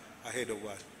which are ahead of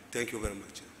us. Thank you very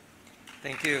much.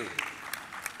 Thank you.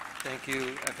 Thank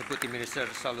you, Deputy Minister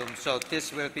Salum. So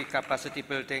this will be capacity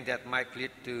building that might lead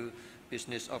to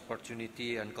business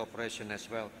opportunity and cooperation as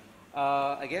well.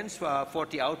 Again, for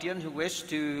the audience who wish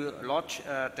to lodge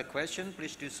the question,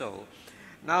 please do so.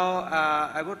 Now,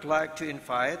 I would like to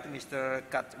invite Mr.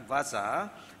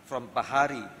 Katwaza from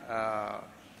Bahari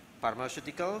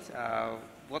Pharmaceuticals.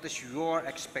 What is your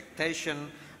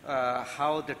expectation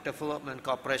how the development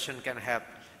cooperation can help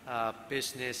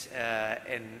business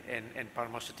in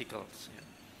pharmaceuticals?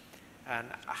 and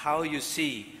how you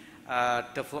see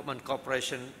development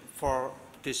cooperation for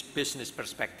this business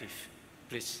perspective,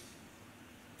 please.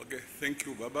 Okay, thank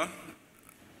you, Baba,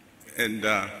 and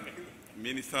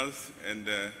ministers and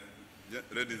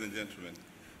ladies and gentlemen.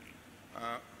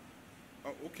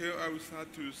 Okay, I will start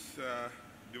with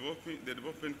the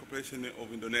development cooperation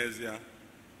of Indonesia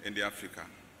and Africa,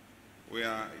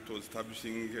 where it was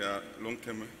establishing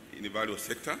long-term in the value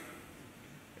sector,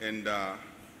 and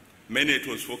mainly it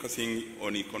was focusing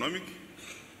on economic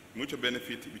mutual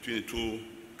benefit between the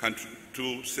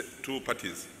two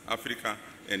parties, Africa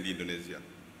and Indonesia.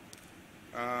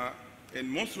 And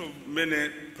most of many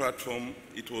platforms,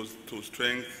 it was to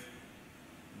strengthen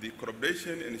the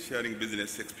collaboration and sharing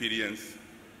business experience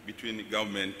between the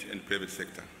government and private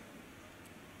sector.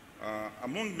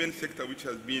 Among many sectors which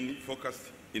has been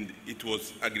focused in, it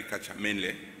was agriculture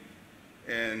mainly,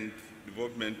 and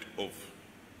development of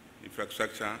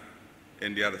infrastructure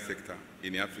and the other sector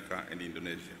in Africa and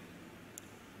Indonesia.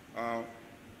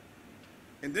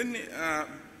 And then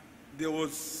there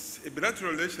was a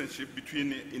bilateral relationship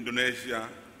between Indonesia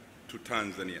to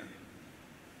Tanzania,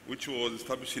 which was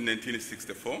established in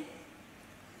 1964,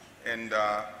 and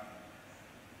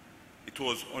it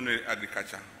was only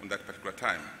agriculture on that particular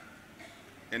time.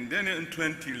 And then in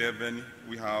 2011,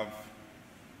 we have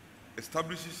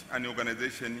established an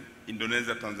organization,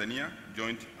 Indonesia-Tanzania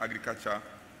Joint Agriculture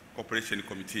Cooperation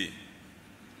Committee.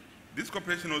 This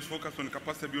cooperation was focused on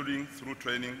capacity building through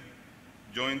training,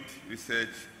 joint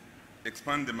research,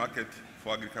 expand the market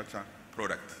for agriculture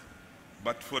products.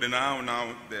 But for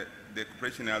now, the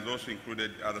cooperation has also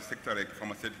included other sectors like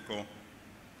pharmaceutical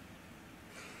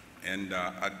and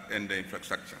the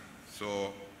infrastructure.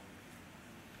 So,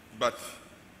 but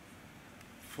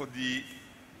for the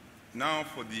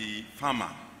Pharma,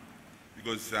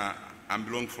 because I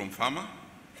belong from Pharma,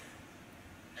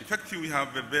 in fact, we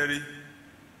have a very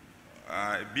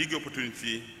big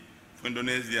opportunity for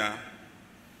Indonesia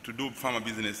to do pharma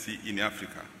business in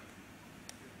Africa.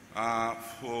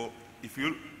 If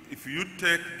you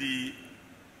take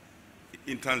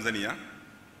in Tanzania,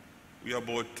 we are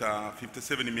about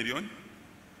 57 million,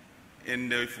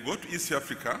 and if you go to East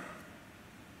Africa,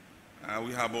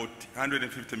 we have about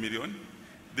 150 million.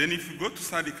 Then if you go to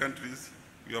SADC countries,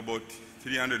 we are about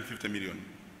 350 million.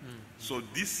 So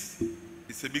this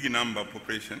is a big number of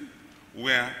population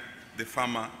where the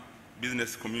pharma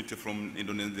business community from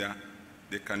Indonesia,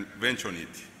 they can venture on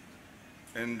it.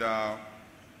 And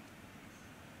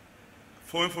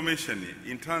for information,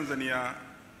 in Tanzania,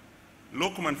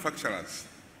 local manufacturers,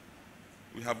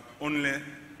 we have only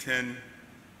 10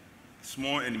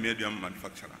 small and medium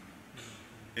manufacturers.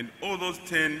 And all those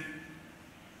 10,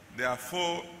 there are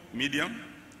 4 medium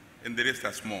and the rest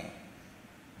are small.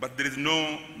 But there is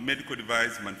no medical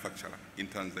device manufacturer in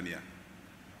Tanzania.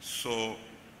 So,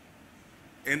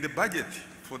 and the budget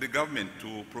for the government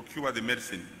to procure the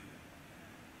medicine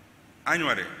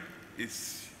annually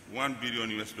is $1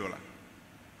 billion US.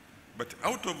 But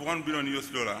out of $1 billion US,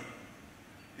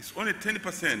 it's only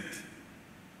 10%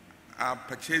 are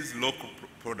purchased local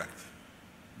product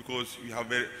because you have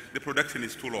the production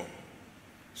is too low.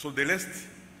 So the rest,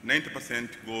 90%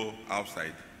 go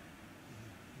outside.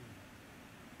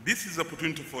 This is an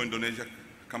opportunity for Indonesian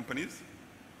companies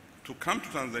to come to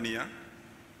Tanzania,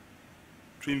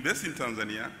 to invest in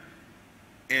Tanzania,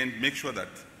 and make sure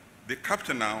that they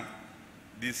capture now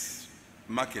this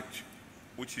market,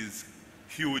 which is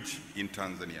huge in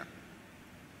Tanzania.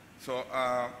 So,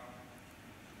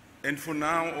 and for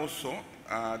now also,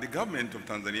 the government of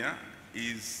Tanzania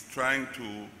is trying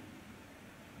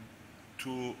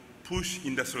to push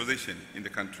industrialization in the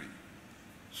country.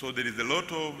 So there is a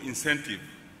lot of incentive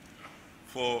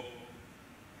for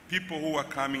people who are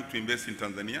coming to invest in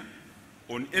Tanzania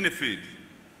on any field.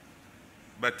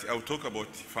 But I'll talk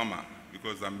about Pharma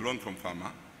because I belong from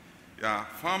Pharma. Yeah,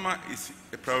 Pharma is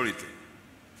a priority.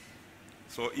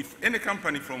 So if any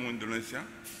company from Indonesia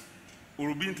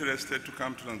will be interested to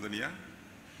come to Tanzania,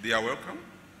 they are welcome.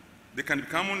 They can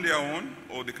come on their own,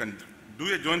 or they can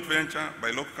do a joint venture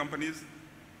by local companies,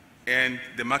 and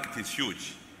the market is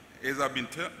huge. As I've been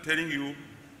telling you,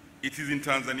 it is in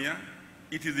Tanzania,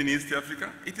 it is in East Africa,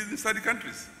 it is in SADC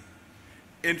countries.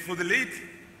 And for the last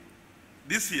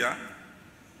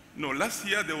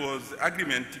year there was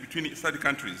agreement between SADC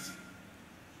countries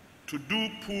to do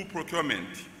pool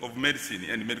procurement of medicine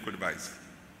and medical device.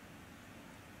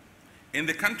 And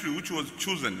the country which was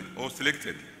chosen or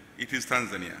selected, it is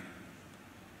Tanzania.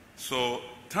 So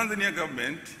Tanzania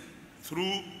government,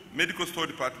 through medical store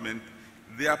department,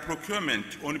 they are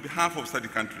procurement on behalf of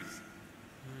SADC countries.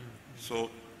 So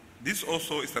this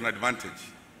also is an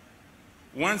advantage.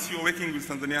 Once you're working with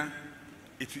Tanzania,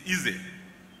 it's easy,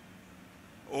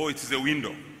 or it is a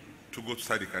window to go to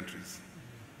study countries.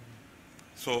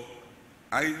 So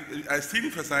I still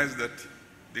emphasize that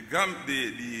the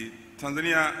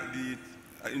Tanzania, the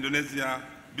Indonesia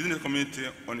business community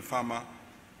on Pharma,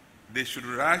 they should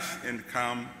rush and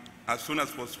come as soon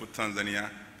as possible to Tanzania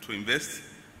to invest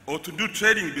or to do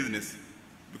trading business,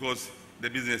 because the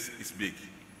business is big.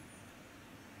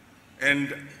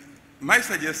 And my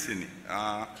suggestion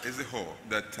as a whole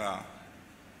that,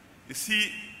 you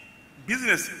see,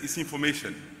 business is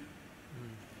information.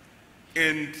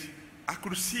 And I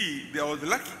could see there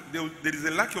is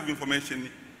a lack of information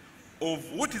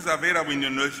of what is available in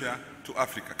Indonesia to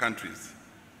Africa countries,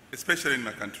 especially in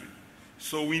my country.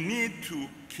 So we need to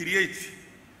create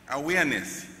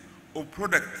awareness of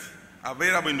products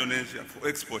available in Indonesia for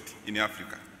export in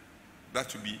Africa.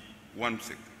 That would be one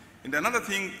thing. And another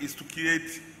thing is to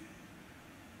create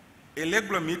a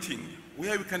regular meeting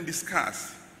where we can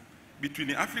discuss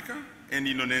between Africa and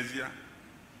Indonesia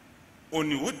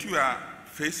on what we are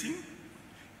facing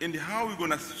and how we're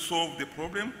going to solve the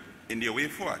problem and the way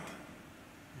forward.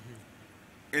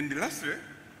 And lastly,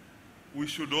 we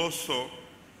should also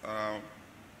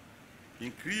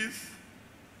increase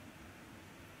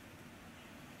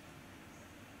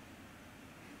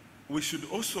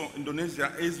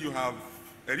Indonesia, as you have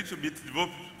a little bit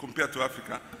developed compared to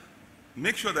Africa,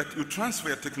 make sure that you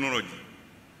transfer technology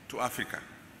to Africa.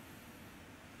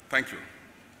 Thank you.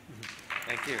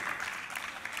 Thank you.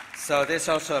 So this is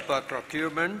also about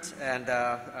procurement and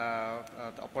the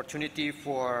opportunity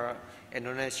for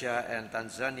Indonesia and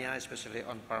Tanzania, especially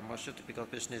on pharmaceutical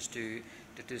business, to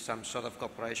do some sort of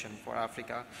cooperation for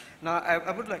Africa. Now,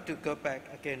 I would like to go back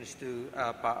again to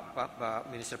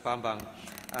Minister Bambang.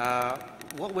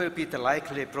 What will be the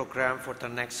likely program for the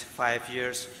next 5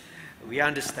 years? We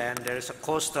understand there is a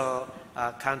coastal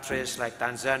countries like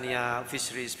Tanzania,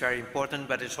 fishery is very important,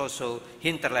 but it's also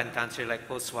hinterland country like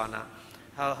Botswana.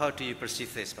 How do you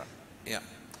perceive this, Pak? Yeah.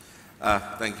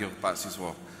 Thank you, Pak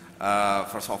Siswo.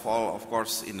 First of all, of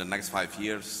course, in the next 5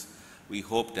 years, we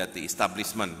hope that the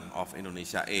establishment of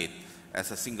Indonesia IAID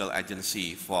as a single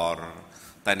agency for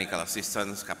technical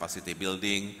assistance, capacity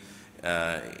building,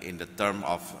 in the term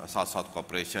of South-South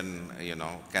cooperation,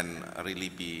 can really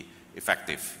be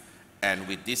effective. And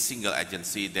with this single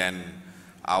agency, then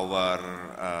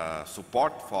our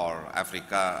support for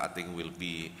Africa, I think, will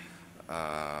be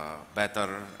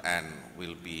better and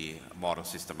will be more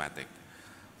systematic.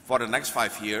 For the next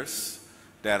 5 years,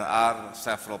 there are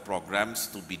several programs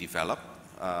to be developed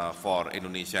for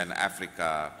Indonesia and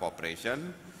Africa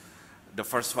cooperation. The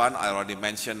first one I already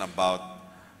mentioned about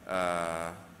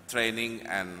training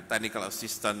and technical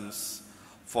assistance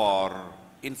for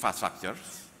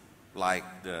infrastructures,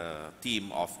 like the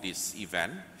theme of this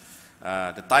event.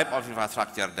 The type of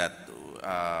infrastructure that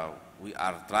we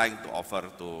are trying to offer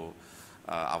to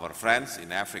our friends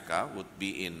in Africa would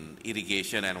be in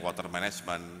irrigation and water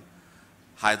management,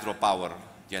 hydropower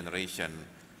generation,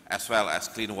 as well as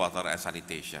clean water and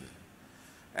sanitation.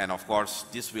 And of course,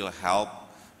 this will help,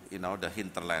 the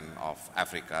hinterland of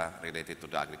Africa related to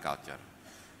the agriculture.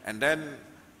 And then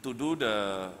to do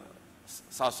the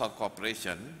South-South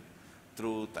cooperation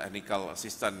through technical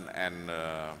assistance and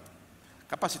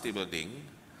capacity building,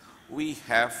 we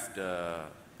have the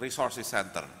resources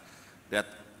center that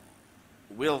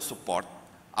will support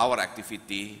our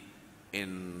activity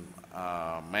in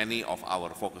many of our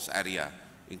focus area,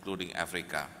 including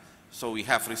Africa. So we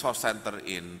have resource center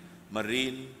in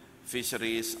marine,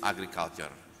 fisheries, agriculture.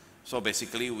 So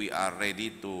basically we are ready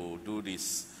to do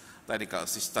this technical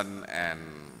assistance and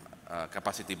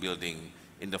capacity building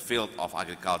in the field of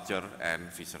agriculture and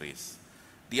fisheries.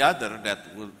 The other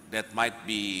that might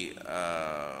be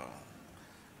a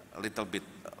little bit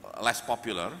less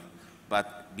popular,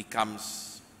 but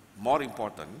becomes more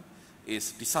important,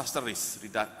 is disaster risk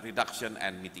reduction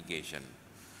and mitigation.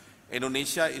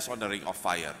 Indonesia is on the ring of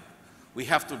fire. We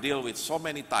have to deal with so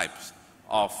many types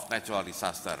of natural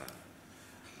disaster.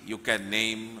 You can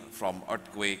name from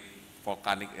earthquake,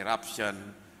 volcanic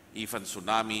eruption, even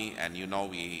tsunami, and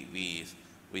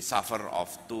we suffer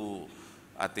of two,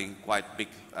 I think, quite big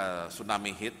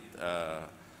tsunami hit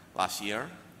last year.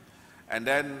 And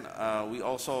then we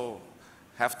also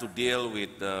have to deal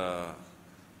with the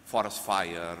forest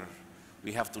fire.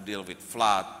 We have to deal with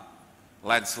flood,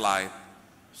 landslide,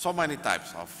 so many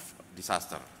types of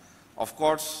disaster. Of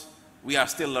course, we are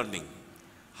still learning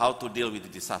how to deal with the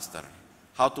disaster,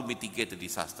 how to mitigate the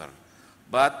disaster.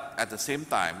 But at the same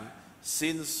time,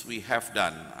 since we have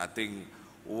done, I think,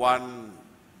 one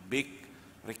big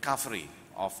recovery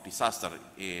of disaster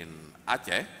in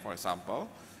Aceh, for example,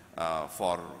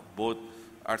 for both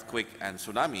earthquake and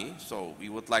tsunami. So we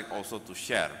would like also to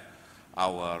share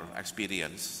our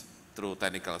experience through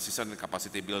technical assistance and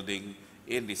capacity building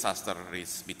in disaster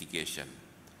risk mitigation.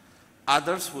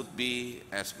 Others would be,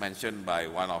 as mentioned by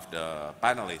one of the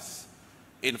panelists,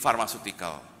 in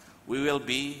pharmaceutical. We will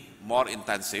be more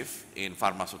intensive in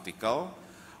pharmaceutical.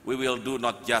 We will do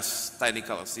not just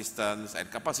technical assistance and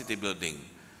capacity building.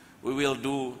 We will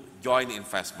do joint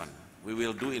investment. We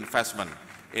will do investment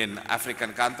in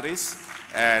African countries,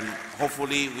 and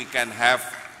hopefully we can have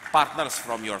partners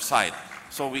from your side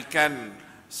so we can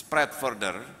spread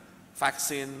further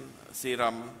vaccine,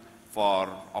 serum for,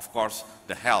 of course,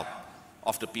 the health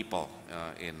of the people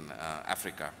in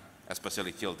Africa,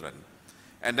 especially children.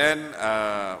 And then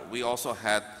we also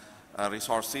had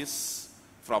resources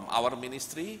from our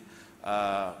ministry.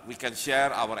 We can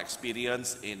share our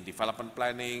experience in development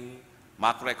planning,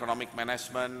 macroeconomic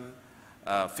management,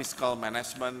 fiscal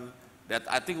management, that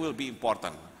I think will be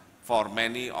important for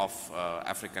many of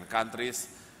African countries,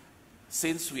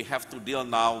 since we have to deal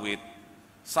now with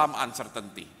some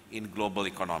uncertainty in global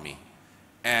economy.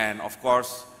 And of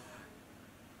course,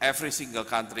 every single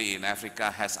country in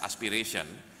Africa has aspiration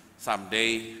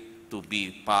someday to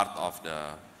be part of the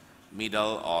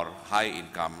middle or high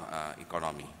income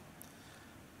economy.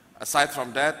 Aside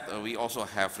from that, we also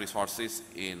have resources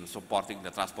in supporting the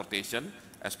transportation,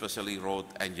 especially road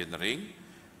engineering.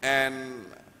 And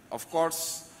of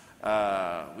course,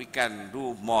 we can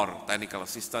do more technical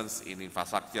assistance in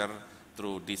infrastructure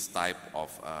through this type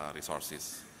of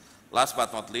resources. Last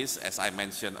but not least, as I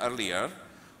mentioned earlier,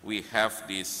 we have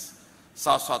this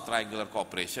South-South Triangular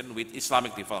Cooperation with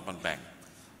Islamic Development Bank.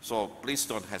 So please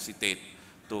don't hesitate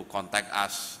to contact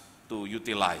us to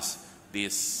utilize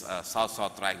this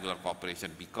South-South Triangular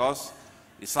Cooperation, because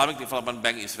Islamic Development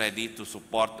Bank is ready to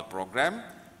support the program.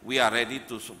 We are ready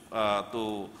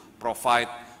to provide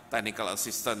technical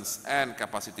assistance and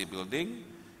capacity building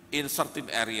in certain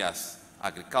areas: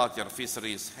 agriculture,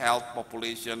 fisheries, health,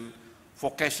 population,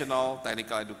 vocational,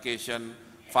 technical education,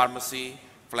 pharmacy,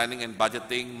 planning and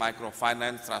budgeting,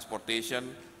 microfinance,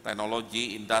 transportation,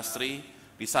 technology, industry,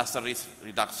 disaster risk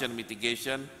reduction,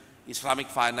 mitigation, Islamic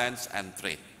finance, and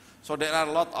trade. So there are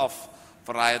a lot of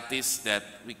varieties that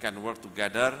we can work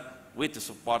together with the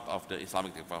support of the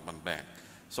Islamic Development Bank.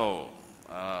 So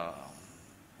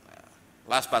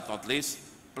last but not least,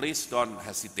 please don't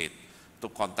hesitate to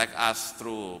contact us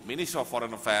through Ministry of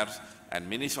Foreign Affairs and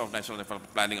Ministry of National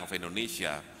Development Planning of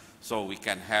Indonesia, so we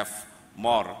can have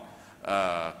more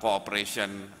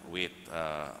cooperation with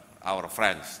our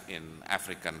friends in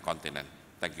African continent.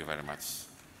 Thank you very much.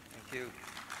 Thank you.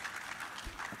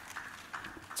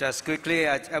 Just quickly,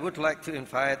 I would like to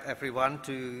invite everyone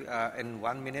to, in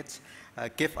 1 minute,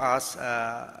 give us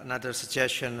another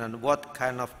suggestion on what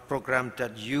kind of program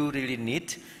that you really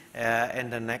need in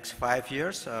the next 5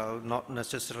 years. Not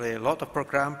necessarily a lot of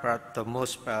program, but the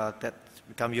most that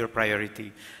become your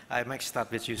priority. I might start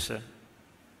with you, sir.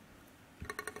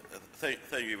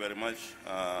 Thank you very much.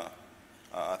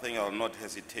 I think I will not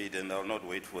hesitate, and I will not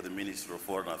wait for the Minister of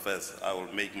Foreign Affairs. I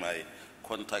will make my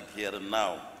contact here and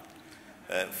now.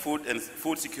 Food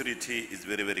security is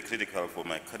very, very critical for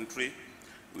my country.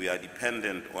 We are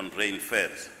dependent on rainfall,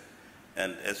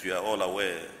 and as you are all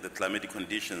aware, the climatic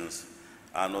conditions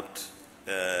are not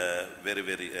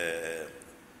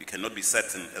you cannot be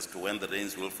certain as to when the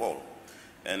rains will fall.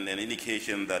 And an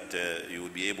indication that you will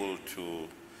be able to,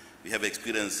 we have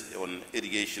experience on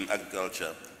irrigation,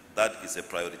 agriculture, that is a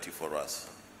priority for us.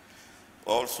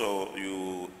 Also,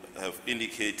 you have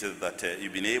indicated that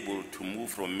you've been able to move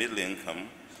from middle income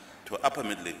to upper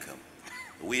middle income.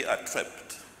 We are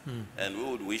trapped, and we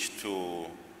would wish to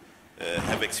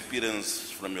have experience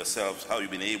from yourselves how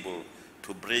you've been able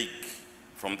to break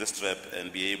from this trap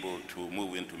and be able to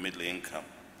move into middle income.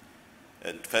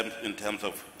 And in terms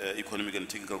of economic and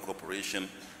technical cooperation,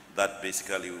 that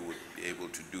basically we would be able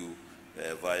to do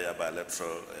via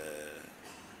bilateral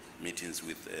meetings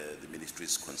with the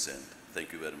ministries concerned.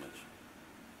 Thank you very much.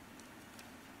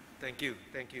 Thank you.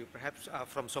 Thank you. Perhaps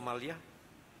from Somalia?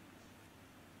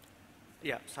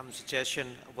 Yeah, some suggestion.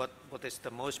 What is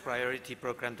the most priority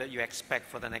program that you expect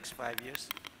for the next 5 years?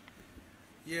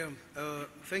 Yeah,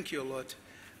 thank you a lot.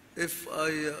 If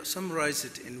I summarize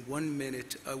it in 1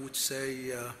 minute, I would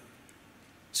say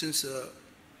since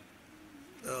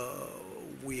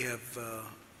we have,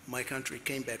 my country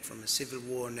came back from a civil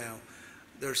war now,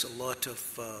 there's a lot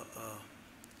of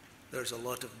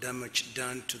damage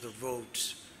done to the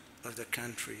roads of the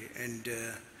country, and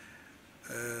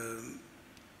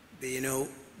you know,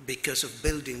 because of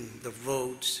building the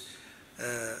roads,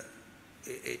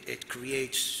 it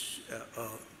creates,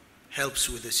 helps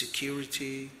with the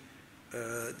security,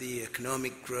 the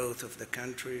economic growth of the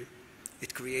country.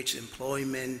 It creates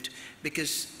employment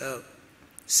because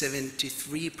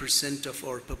 73% of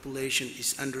our population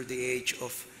is under the age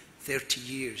of 30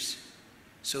 years.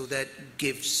 So that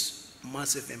gives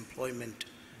massive employment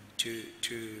to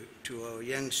our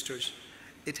youngsters.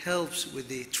 It helps with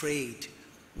the trade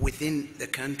within the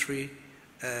country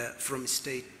from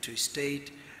state to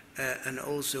state and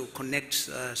also connects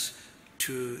us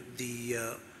to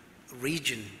the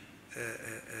region,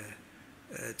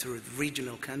 to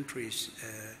regional countries,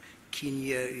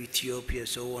 Kenya, Ethiopia,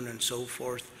 so on and so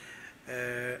forth.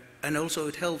 And also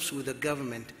it helps with the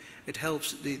government. It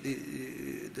helps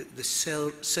the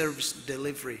service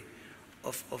delivery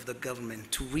of the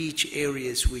government to reach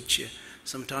areas which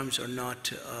sometimes are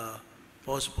not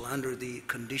possible under the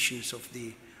conditions of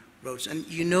the roads. And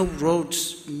you know,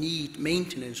 roads need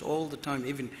maintenance all the time.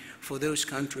 Even for those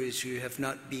countries who have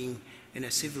not been in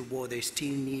a civil war, they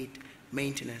still need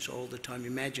maintenance all the time.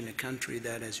 Imagine a country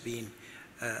that has been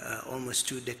almost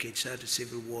 2 decades out of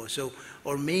civil war. So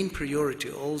our main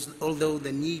priority, although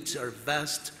the needs are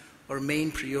vast, our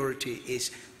main priority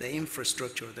is the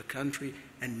infrastructure of the country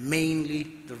and mainly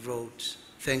the roads.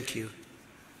 Thank you.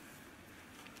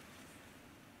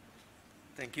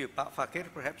 Thank you. Pak Fachir,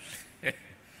 perhaps?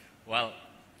 Well,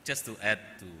 just to add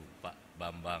to Pak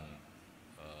Bambang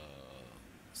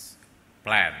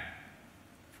plan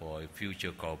for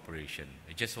future cooperation,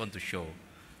 I just want to show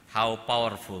how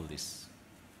powerful this.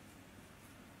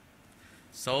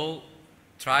 So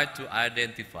try to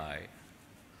identify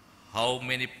how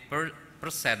many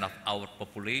percent of our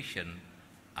population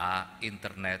are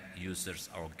internet users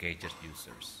or gadget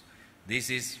users. This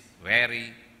is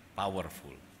very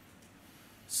powerful.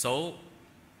 So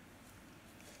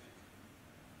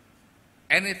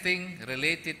anything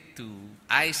related to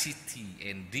ICT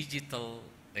and digital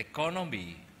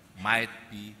economy might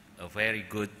be a very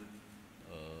good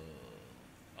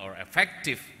or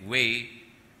effective way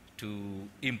to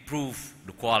improve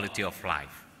the quality of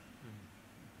life.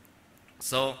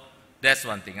 So that's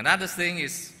one thing. Another thing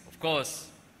is, of course,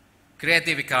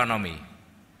 creative economy.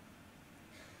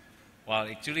 Well,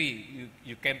 actually,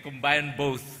 you can combine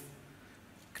both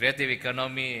creative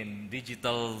economy and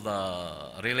digital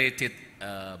related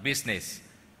business.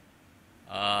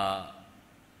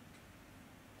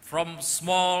 From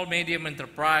small, medium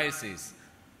enterprises,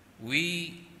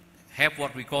 we have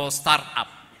what we call startups.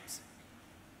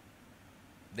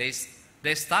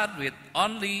 They start with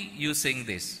only using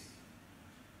this.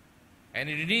 And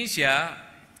in Indonesia,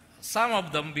 some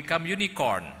of them become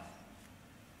unicorn.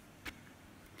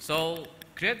 So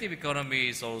creative economy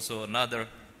is also another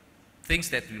things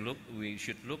that we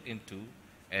should look into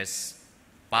as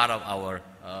part of our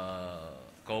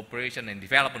cooperation and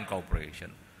development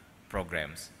cooperation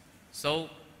programs. So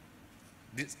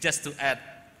just to add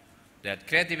that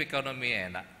creative economy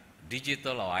and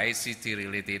digital or ICT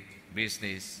related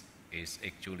business is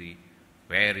actually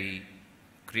very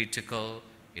critical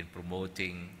in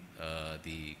promoting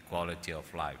the quality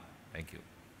of life. Thank you.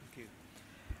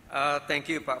 Thank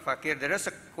you, Pak Fachir. There is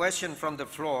a question from the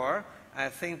floor. I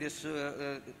think this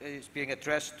is being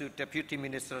addressed to Deputy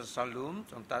Minister Salum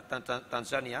from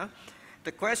Tanzania.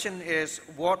 The question is,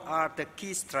 what are the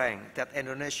key strengths that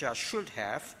Indonesia should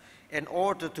have in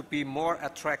order to be more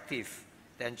attractive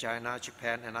than China,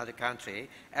 Japan, and other countries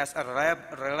as a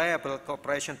reliable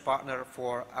cooperation partner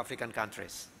for African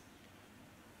countries?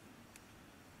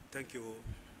 Thank you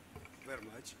very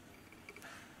much.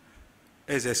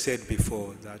 As I said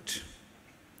before, that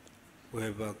we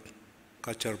have a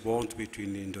cultural bond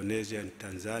between Indonesia and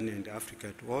Tanzania and Africa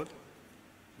at all,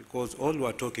 because all we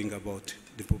are talking about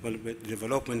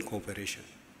development cooperation.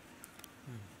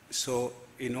 So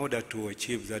in order to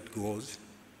achieve that goals,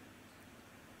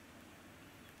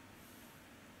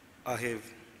 I have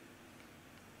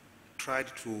tried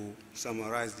to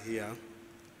summarize here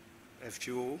a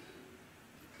few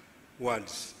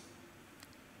words.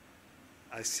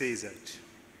 I say that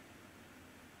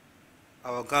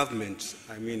our governments,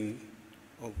 I mean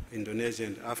of Indonesia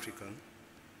and Africa,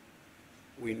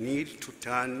 we need to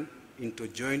turn into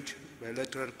joint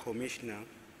bilateral commissioner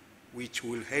which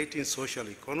will heighten social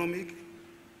economic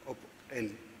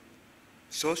and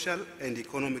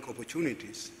economic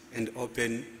opportunities and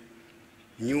open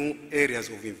new areas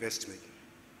of investment.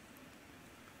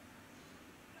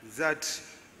 That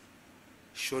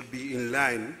should be in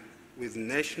line with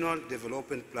national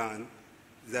development plan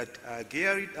that are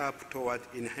geared up toward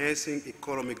enhancing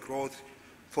economic growth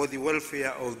for the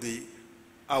welfare of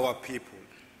our people,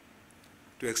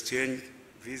 to exchange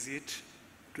visit,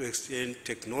 to exchange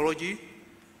technology,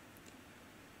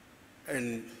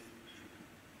 and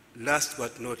last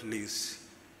but not least,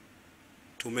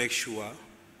 to make sure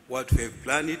what we have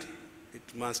planned,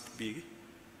 it must be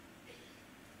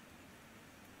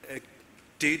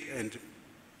did and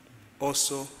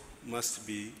also must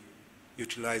be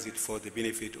utilized for the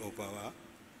benefit of our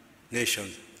nation.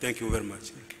 Thank you very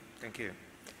much. Thank you.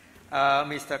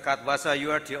 Mr. Katwaza, you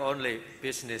are the only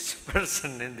business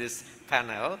person in this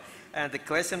panel. And the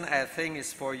question, I think,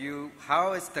 is for you.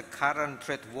 How is the current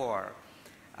trade war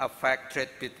affect trade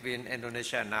between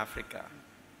Indonesia and Africa?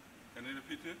 Can you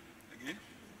repeat it again?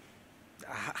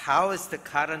 How is the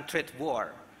current trade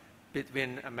war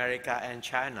between America and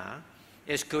China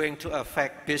is going to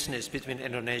affect business between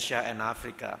Indonesia and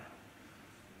Africa?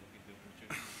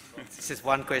 This is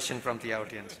one question from the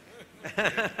audience.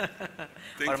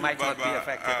 Or might not be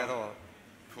affected at all.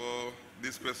 For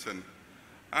this question.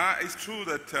 It's true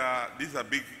that these are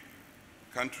big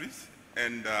countries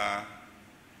and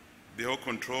they all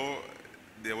control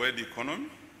the world economy.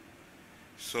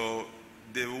 So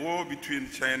the war between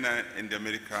China and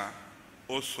America,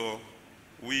 also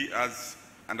we as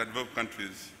underdeveloped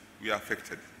countries, we are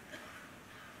affected.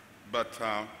 But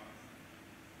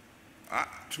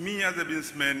to me as a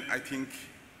businessman, I think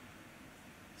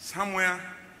somewhere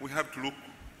we have to look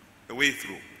a way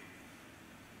through.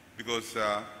 Because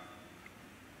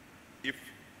if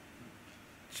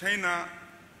China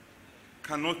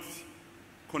cannot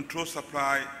control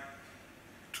supply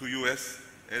to US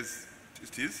as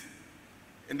it is,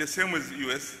 and the same with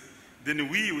US, then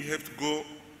we have to go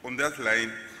on that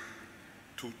line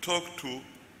to talk to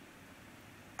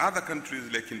other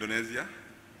countries like Indonesia,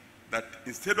 that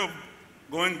instead of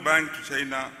going back to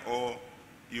China or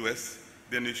US,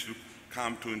 then you should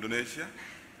come to Indonesia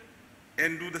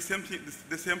and do the same thing,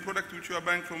 the same product which you are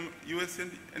buying from US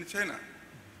and China.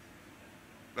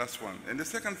 That's one. And the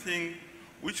second thing,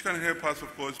 which can help us,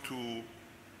 of course,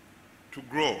 to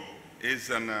grow,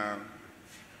 is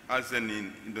as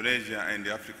in Indonesia and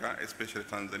Africa, especially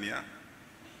Tanzania,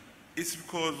 it's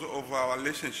because of our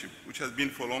relationship, which has been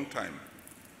for a long time,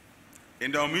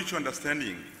 and our mutual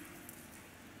understanding.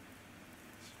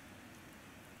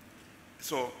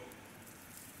 So,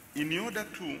 in order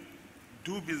to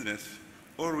do business,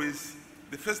 always,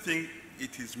 the first thing,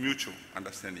 it is mutual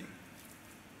understanding.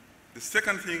 The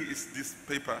second thing is this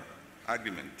paper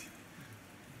agreement.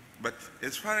 But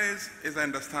as far as I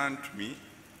understand to me,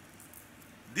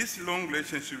 this long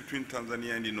relationship between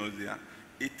Tanzania and Indonesia,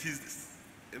 it is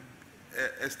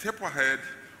a step ahead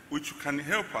which can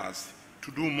help us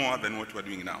to do more than what we're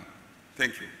doing now.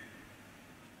 Thank you.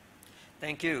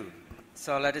 Thank you.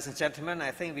 So, ladies and gentlemen,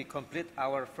 I think we complete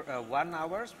our 1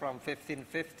 hour from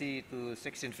 1550 to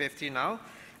 1650 now.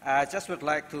 I just would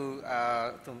like to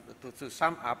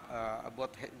sum up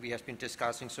what we have been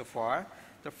discussing so far.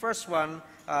 The first one,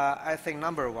 I think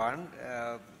number one,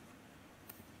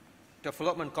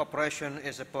 development cooperation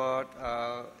is about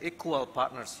equal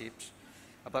partnerships,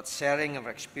 about sharing of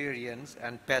experience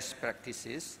and best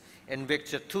practices in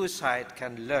which the two sides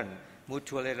can learn,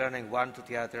 mutually learning one to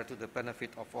the other to the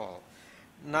benefit of all.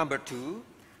 Number two,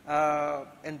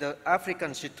 in the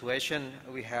African situation,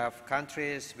 we have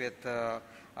countries with a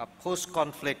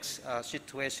post-conflict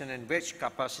situation in which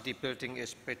capacity building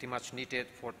is pretty much needed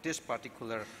for this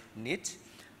particular need,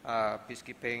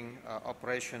 peacekeeping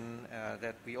operation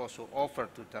that we also offer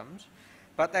to them.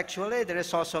 But actually, there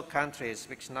is also countries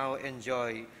which now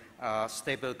enjoy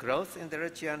stable growth in the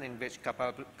region in which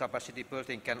capacity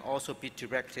building can also be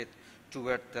directed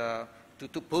toward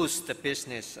to boost the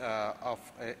business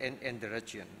in the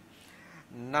region.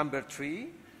 Number three,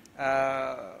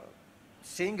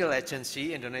 single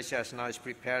agency. Indonesia is now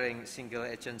preparing single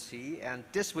agency, and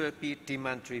this will be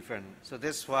demand driven. So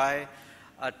that's why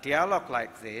a dialogue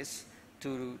like this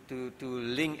to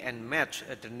link and match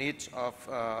the needs of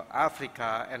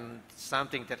Africa and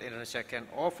something that Indonesia can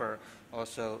offer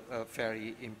also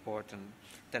very important.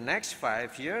 The next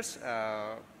 5 years,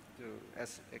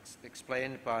 as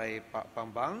explained by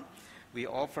Bambang, we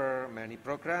offer many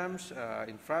programs,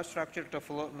 infrastructure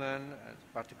development,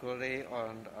 particularly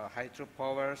on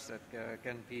hydropowers that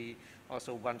can be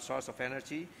also one source of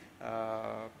energy,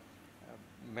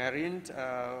 marine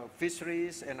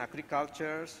fisheries and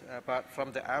agriculture, but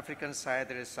from the African side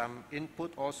there is some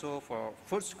input also for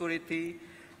food security,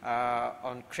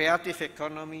 on creative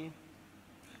economy,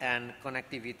 and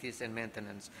connectivities and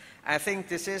maintenance. I think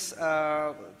this is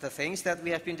the things that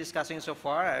we have been discussing so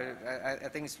far. I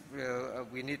think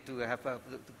we need to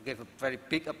give a very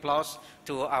big applause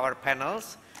to our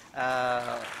panels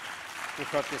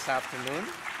for this afternoon.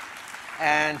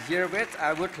 And herewith,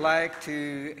 I would like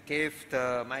to give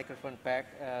the microphone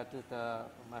back to the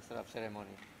Master of Ceremony.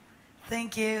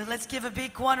 Thank you. Let's give a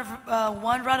big one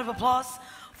round of applause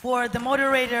for the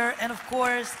moderator and, of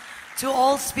course, to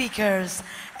all speakers.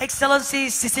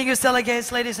 Excellencies, distinguished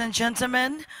delegates, ladies and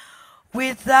gentlemen,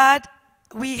 with that,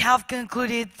 we have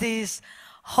concluded this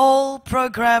whole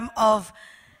program of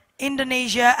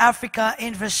Indonesia-Africa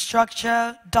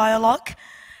Infrastructure Dialogue.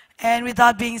 And with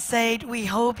that being said, we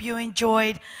hope you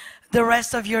enjoyed the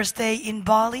rest of your stay in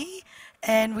Bali,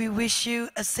 and we wish you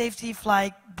a safety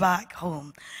flight back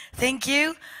home. Thank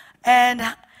you, and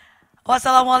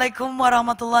wassalamualaikum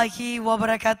warahmatullahi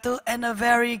wabarakatuh, and a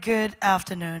very good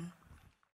afternoon.